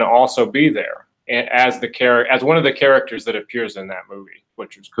 is going to also be there as one of the characters that appears in that movie,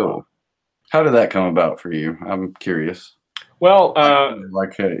 which is cool. How did that come about for you? I'm curious. Well,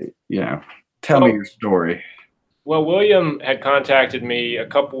 tell me your story. Well, William had contacted me a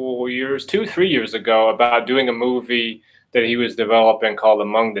couple years, 2-3 years ago, about doing a movie that he was developing called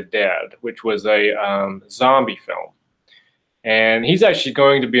Among the Dead, which was a zombie film. And he's actually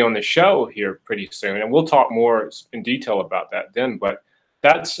going to be on the show here pretty soon, and we'll talk more in detail about that then, but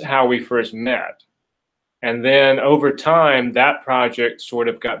that's how we first met. And then over time, that project sort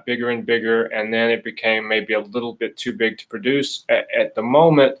of got bigger and bigger, and then it became maybe a little bit too big to produce at the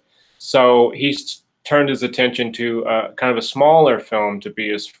moment. So he's turned his attention to kind of a smaller film to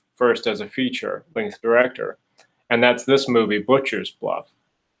be his first as a feature-length director. And that's this movie, Butcher's Bluff.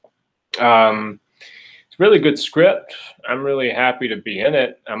 It's a really good script. I'm really happy to be in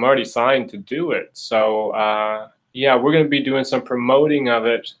it. I'm already signed to do it. So yeah, we're going to be doing some promoting of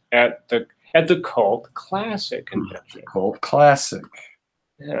it at the Cult Classic convention. Cult Classic.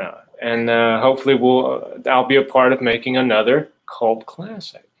 Yeah, and hopefully I'll be a part of making another Cult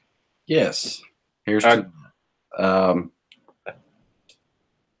Classic. Yes. Here's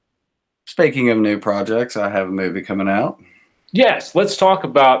speaking of new projects, I have a movie coming out. Yes, let's talk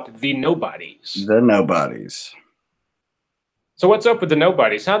about The Nobodies. The Nobodies. So what's up with The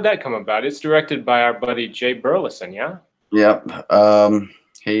Nobodies? How'd that come about? It's directed by our buddy Jay Burleson, yeah? Yep.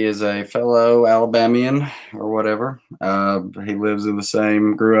 He is a fellow Alabamian or whatever. He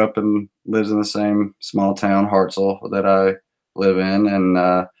grew up and lives in the same small town, Hartselle, that I live in.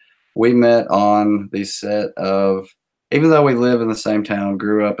 And we met on the set of, even though we live in the same town,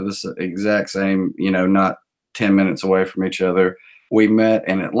 grew up in the exact same, not 10 minutes away from each other. We met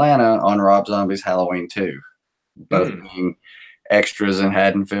in Atlanta on Rob Zombie's Halloween 2, both being extras in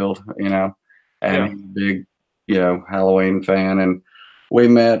Haddonfield, and he's a big, Halloween fan. And we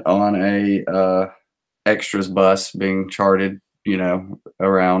met on a extras bus being charted,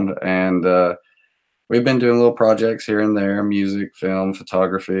 around. And we've been doing little projects here and there, music, film,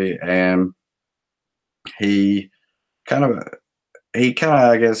 photography. And he kind of,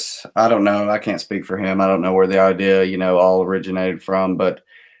 I guess, I don't know. I can't speak for him. I don't know where the idea, all originated from, but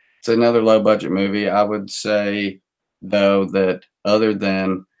it's another low budget movie. I would say, though, that other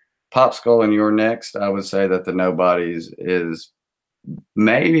than Pop Skull and You're Next, I would say that The Nobodies is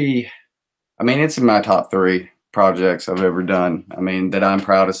maybe, it's in my top 3 projects I've ever done. That I'm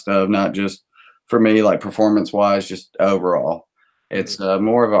proudest of, not just for me, like performance wise, just overall. It's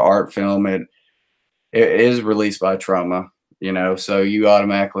more of an art film. It is released by Trauma. So you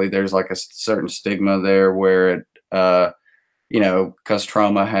automatically, there's like a certain stigma there where it, because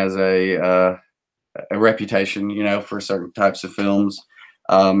Trauma has a reputation, for certain types of films,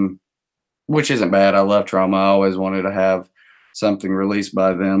 which isn't bad. I love Trauma. I always wanted to have something released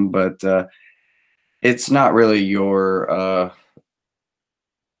by them, but it's not really your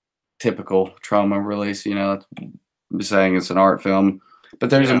typical Trauma release. I'm saying it's an art film. But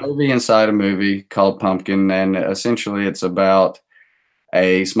there's a movie inside a movie called Pumpkin, and essentially it's about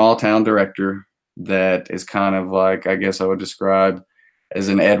a small town director that is kind of like, I guess I would describe as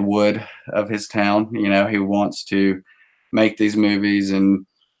an Ed Wood of his town. He wants to make these movies and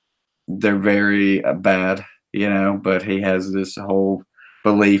they're very bad, but he has this whole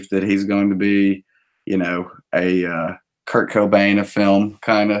belief that he's going to be, a Kurt Cobain of film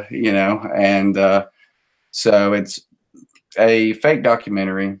kind of, and so it's a fake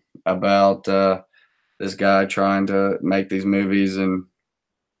documentary about this guy trying to make these movies, and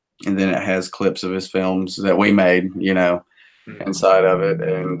then it has clips of his films that we made, inside of it.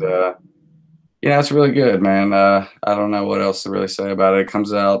 And it's really good, man. I don't know what else to really say about it. It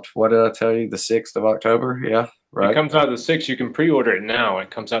comes out, what did I tell you, the 6th of October? Yeah. right? It comes out the 6th. You can pre-order it now. It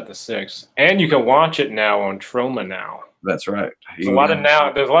comes out the 6th, and you can watch it now on Troma now. That's right. There's a lot of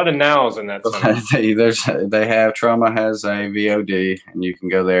nows in that. They have Troma has a VOD, and you can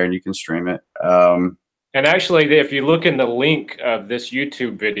go there and you can stream it. And actually, if you look in the link of this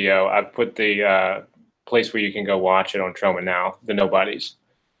YouTube video, I've put the place where you can go watch it on Troma now. The Nobodies.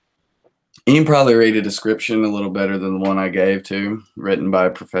 You can probably read a description a little better than the one I gave too, written by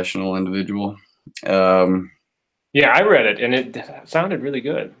a professional individual. Yeah, I read it, and it sounded really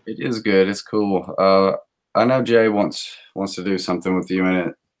good. It is good. It's cool. I know Jay wants to do something with you in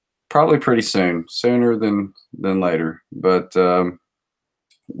it, probably pretty soon, sooner than later. But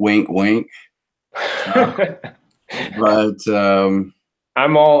wink, wink. But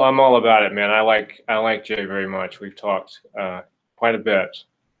I'm all about it, man. I like Jay very much. We've talked quite a bit.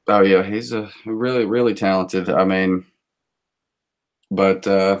 Oh yeah, he's a really talented. I mean, but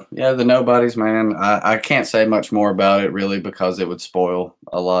yeah, the Nobodies, man. I can't say much more about it really because it would spoil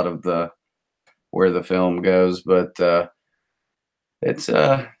a lot of where the film goes. But it's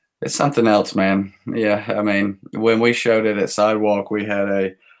something else, man. Yeah, I mean, when we showed it at Sidewalk, we had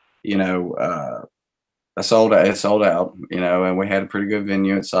it sold out, you know, and we had a pretty good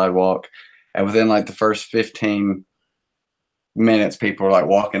venue at Sidewalk, and within like the first 15 minutes people were like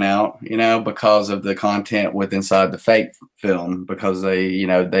walking out, you know, because of the content with inside the fake film, because they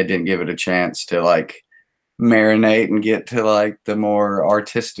didn't give it a chance to like marinate and get to like the more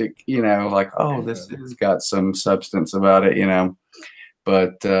artistic, you know, like, oh, this has got some substance about it, you know.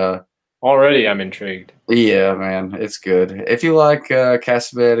 But already I'm intrigued. Yeah, man, it's good. If you like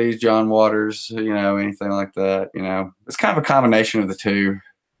Cassavetes, John Waters, you know, anything like that, you know, it's kind of a combination of the two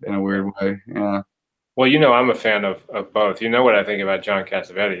in a weird way. Yeah. Well, you know, I'm a fan of both. You know what I think about John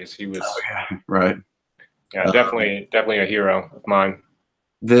Cassavetes. He was right. Yeah, definitely a hero of mine.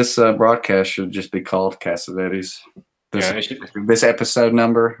 This broadcast should just be called Cassavetes. This episode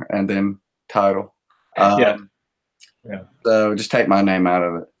number and then title. Yeah. So just take my name out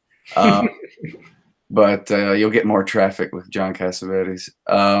of it. But you'll get more traffic with John Cassavetes.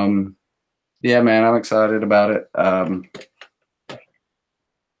 Yeah, man, I'm excited about it.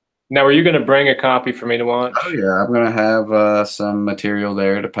 Now, are you going to bring a copy for me to watch? Oh yeah, I'm going to have some material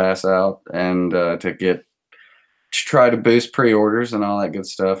there to pass out and to try to boost pre-orders and all that good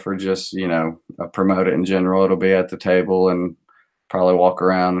stuff, or just, you know, promote it in general. It'll be at the table and probably walk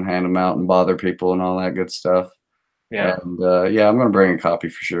around and hand them out and bother people and all that good stuff. Yeah. And yeah, I'm going to bring a copy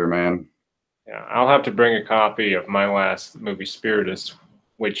for sure, man. Yeah, I'll have to bring a copy of my last movie, Spiritus,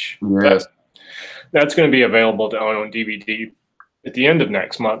 which that's going to be available to own on DVD at the end of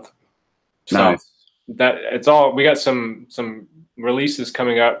next month. So nice. We got some releases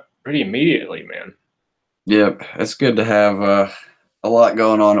coming up pretty immediately, man. Yep, it's good to have a lot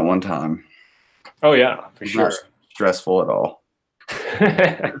going on at one time. Oh yeah, for sure. Not stressful at all.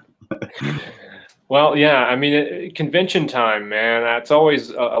 Well, yeah, I mean, convention time, man, that's always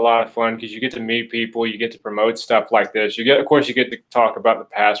a lot of fun because you get to meet people, you get to promote stuff like this. Of course, you get to talk about the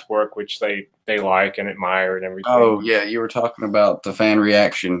past work, which they like and admire and everything. Oh, yeah, you were talking about the fan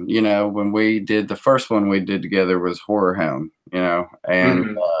reaction. You know, when we did the first one we did together was Horror Hound, you know,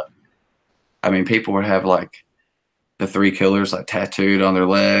 and I mean, people would have like the three killers like tattooed on their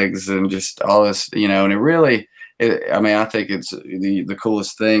legs and just all this, you know, and I mean, I think it's the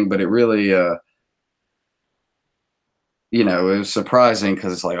coolest thing, but it really, you know, it was surprising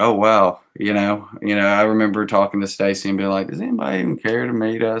because it's like, oh, wow, you know, I remember talking to Stacy and being like, does anybody even care to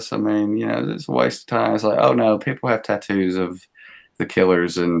meet us? I mean, you know, it's a waste of time. It's like, oh, no, people have tattoos of the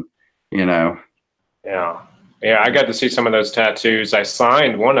killers and, you know. Yeah. Yeah, I got to see some of those tattoos. I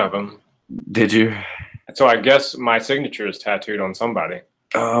signed one of them. Did you? So I guess my signature is tattooed on somebody.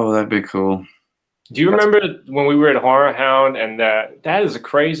 Oh, that'd be cool. Do you remember when we were at Horror Hound, and that is a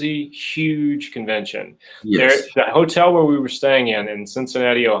crazy, huge convention? Yes. The hotel where we were staying in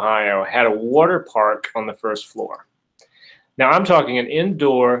Cincinnati, Ohio, had a water park on the first floor. Now, I'm talking an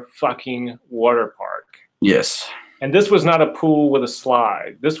indoor fucking water park. Yes. And this was not a pool with a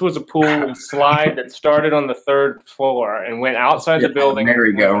slide. This was a pool with a slide that started on the third floor and went outside the building.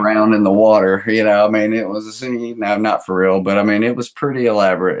 Merry-go-round in the water, you know. I mean, it was, no, not for real, but I mean, it was pretty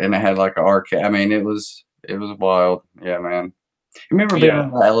elaborate, and it had like an arcade. I mean, it was wild. Yeah, man. Remember being on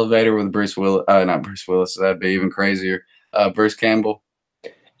the elevator with Bruce Willis? Not Bruce Willis. That'd be even crazier. Bruce Campbell.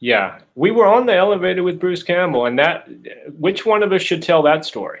 Yeah, we were on the elevator with Bruce Campbell, and which one of us should tell that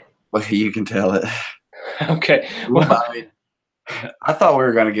story? Well, you can tell it. Okay. Well, I mean, I thought we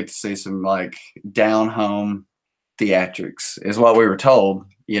were going to get to see some like down home theatrics is what we were told,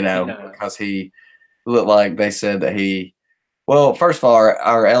 you know, because he looked like they said that Well, first of all,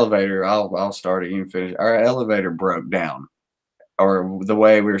 our elevator, I'll start it, you can finish. Our elevator broke down, or the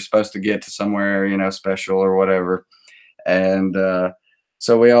way we were supposed to get to somewhere, you know, special or whatever. And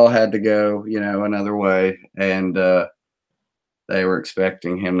so we all had to go, you know, another way. And they were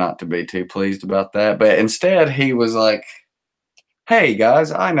expecting him not to be too pleased about that. But instead, he was like, hey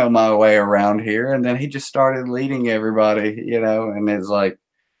guys, I know my way around here. And then he just started leading everybody, you know, and it's like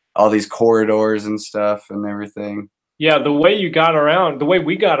all these corridors and stuff and everything. Yeah, the way you got around, the way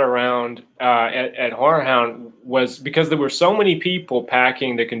we got around at Horror Hound was because there were so many people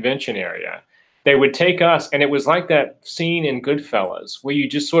packing the convention area. They would take us, and it was like that scene in Goodfellas where you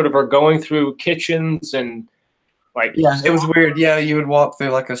just sort of are going through kitchens and like. Yeah, it was weird. Yeah, you would walk through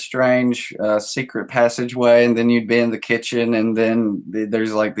like a strange secret passageway, and then you'd be in the kitchen, and then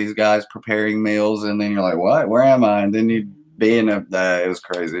there's like these guys preparing meals, and then you're like, what? Where am I? And then you'd be in a, it was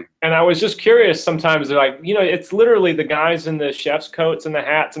crazy. And I was just curious sometimes, they're like, you know, it's literally the guys in the chef's coats and the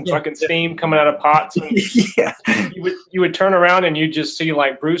hats and fucking steam coming out of pots. And yeah. You would turn around and you'd just see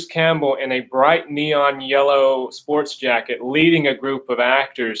like Bruce Campbell in a bright neon yellow sports jacket leading a group of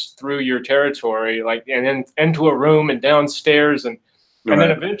actors through your territory, like, and then into a room and downstairs. And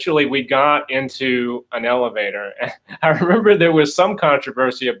then eventually we got into an elevator. I remember there was some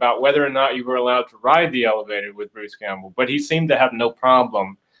controversy about whether or not you were allowed to ride the elevator with Bruce Campbell, but he seemed to have no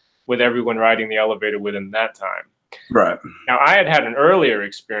problem with everyone riding the elevator with him that time. Right. Now, I had had an earlier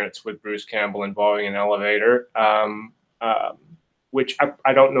experience with Bruce Campbell involving an elevator, which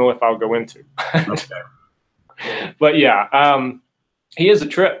I don't know if I'll go into. Okay. But yeah, he is a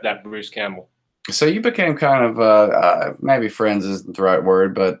trip, that Bruce Campbell. So you became kind of, maybe friends isn't the right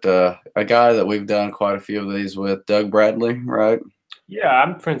word, but a guy that we've done quite a few of these with, Doug Bradley, right? Yeah,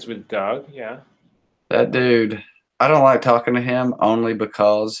 I'm friends with Doug, yeah. That dude, I don't like talking to him only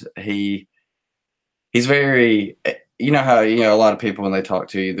because he's very, you know how, you know, a lot of people when they talk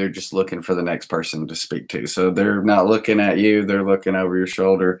to you, they're just looking for the next person to speak to. So they're not looking at you, they're looking over your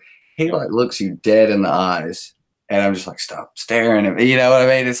shoulder. He like looks you dead in the eyes. And I'm just like, stop staring at me. You know what I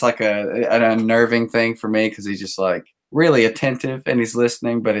mean? It's like an unnerving thing for me because he's just like really attentive and he's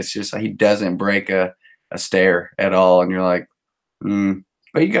listening, but it's just like he doesn't break a stare at all. And you're like,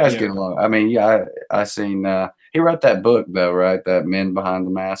 But you guys get along. I mean, yeah, I seen he wrote that book though, right? That Men Behind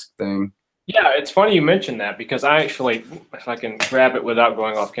the Mask thing. Yeah, it's funny you mentioned that because I actually, if I can grab it without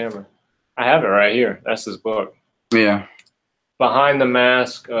going off camera, I have it right here. That's his book. Yeah. Behind the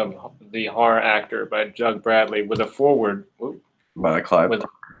Mask of the Horror Actor by Doug Bradley with a foreword by Clive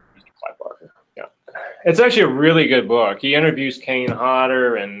Barker. Yeah, it's actually a really good book. He interviews Kane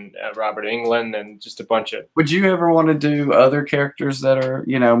Hodder and Robert Englund and just a bunch of. Would you ever want to do other characters that are,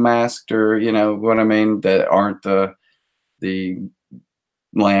 you know, masked or, you know what I mean, that aren't the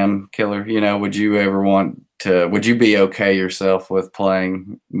lamb killer? You know, would you ever want to? Would you be okay yourself with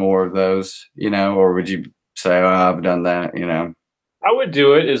playing more of those? You know, or would you say, oh, I've done that, you know? I would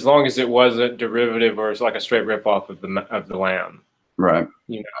do it as long as it wasn't derivative or it's like a straight ripoff of the Lamb. Right.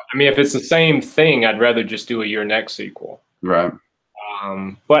 You know, I mean, if it's the same thing, I'd rather just do a Your Next sequel. Right.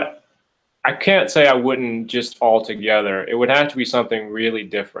 But I can't say I wouldn't just altogether. It would have to be something really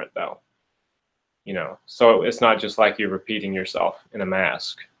different, though. You know, so it's not just like you're repeating yourself in a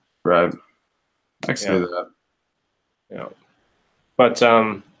mask. Right. I can see that. Yeah.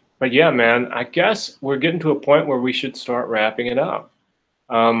 But yeah, man, I guess we're getting to a point where we should start wrapping it up.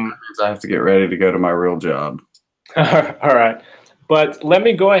 I have to get ready to go to my real job. All right. But let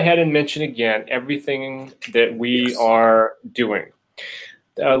me go ahead and mention again everything that we are doing.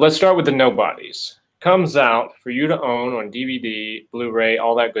 Let's start with the Nobodies. Comes out for you to own on DVD, Blu-ray,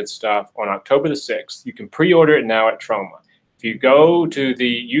 all that good stuff on October the 6th. You can pre-order it now at Troma. If you go to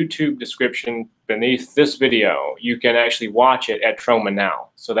the YouTube description beneath this video, you can actually watch it at Troma now.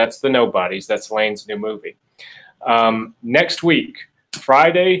 So that's the Nobodies. That's Lane's new movie. Next week,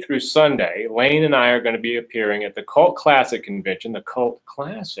 Friday through Sunday, Lane and I are going to be appearing at the Cult Classic Convention, at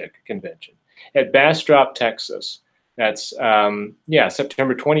Bastrop, Texas. That's,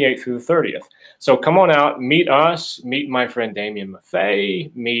 September 28th through the 30th. So come on out, meet us, meet my friend Damien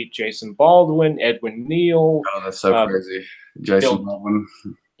Maffei, meet Jason Baldwin, Edwin Neal. Oh, that's so crazy. Jason Baldwin.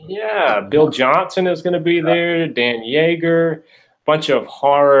 Yeah, Bill Johnson is going to be there, Dan Yeager, bunch of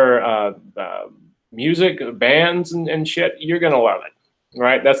horror music bands and shit. You're going to love it,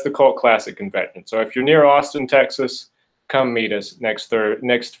 right? That's the Cult Classic Convention. So if you're near Austin, Texas, come meet us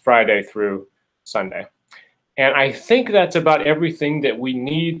next Friday through Sunday. And I think that's about everything that we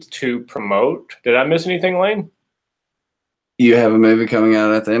need to promote. Did I miss anything, Lane? You have a movie coming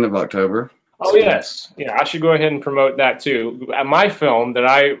out at the end of October. Oh yes, yeah. I should go ahead and promote that too. My film that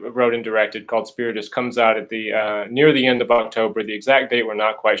I wrote and directed, called Spiritus, comes out at the near the end of October. The exact date we're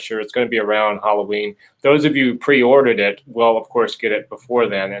not quite sure. It's going to be around Halloween. Those of you who pre-ordered it will, of course, get it before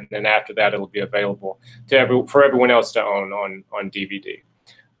then, and then after that, it'll be available to for everyone else to own on DVD.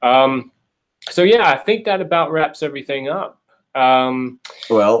 So yeah, I think that about wraps everything up.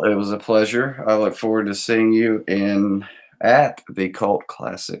 Well, it was a pleasure. I look forward to seeing you at the Cult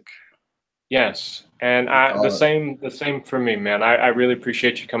Classic. Yes, and the same for me, man. I really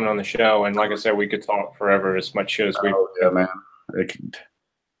appreciate you coming on the show, and like I said, we could talk forever as much shit as we. Oh yeah, man, it could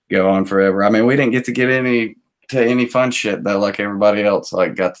go on forever. I mean, we didn't get to get any fun shit though, like everybody else.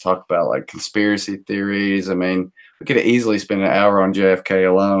 Like got to talk about like conspiracy theories. I mean, we could easily spend an hour on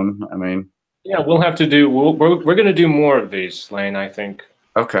JFK alone. I mean, yeah, we'll have to do. We're going to do more of these, Lane. I think.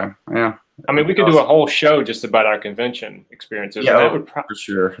 Okay. Yeah. I mean, we could do a whole show just about our convention experiences. Yeah, that would for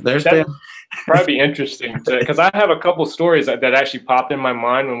sure. Probably be interesting because I have a couple stories that actually popped in my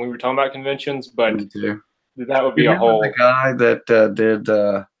mind when we were talking about conventions. But me too. That would be a whole. The guy that did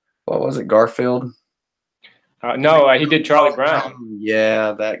what was it, Garfield? No, he did Charlie Brown.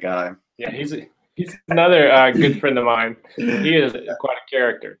 Yeah, that guy. Yeah, he's another good friend of mine. He is quite a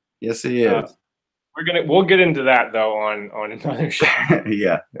character. Yes, he is. We'll get into that though on another show.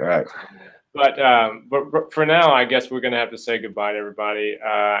 Yeah, right. But for now, I guess we're going to have to say goodbye to everybody.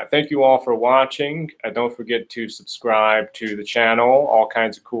 Thank you all for watching. Don't forget to subscribe to the channel. All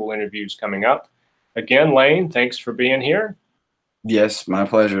kinds of cool interviews coming up. Again, Lane, thanks for being here. Yes, my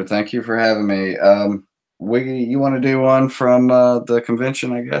pleasure. Thank you for having me. You want to do one from the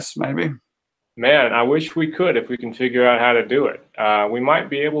convention, I guess, maybe? Man, I wish we could, if we can figure out how to do it. We might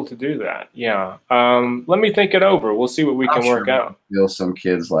be able to do that. Yeah. Let me think it over. We'll see what we can work out. Steal some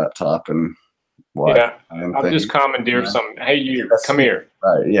kid's laptop and watch. Yeah. I'll just commandeer some. Hey, you, come here.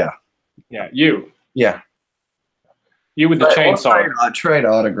 Right. Yeah. Yeah. You. Yeah. You with the chainsaw. I'll trade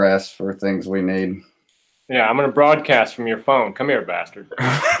autographs for things we need. Yeah, I'm going to broadcast from your phone. Come here, bastard.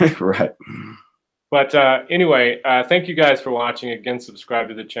 Right. But anyway, thank you guys for watching. Again, subscribe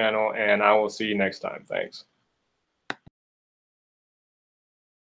to the channel, and I will see you next time. Thanks.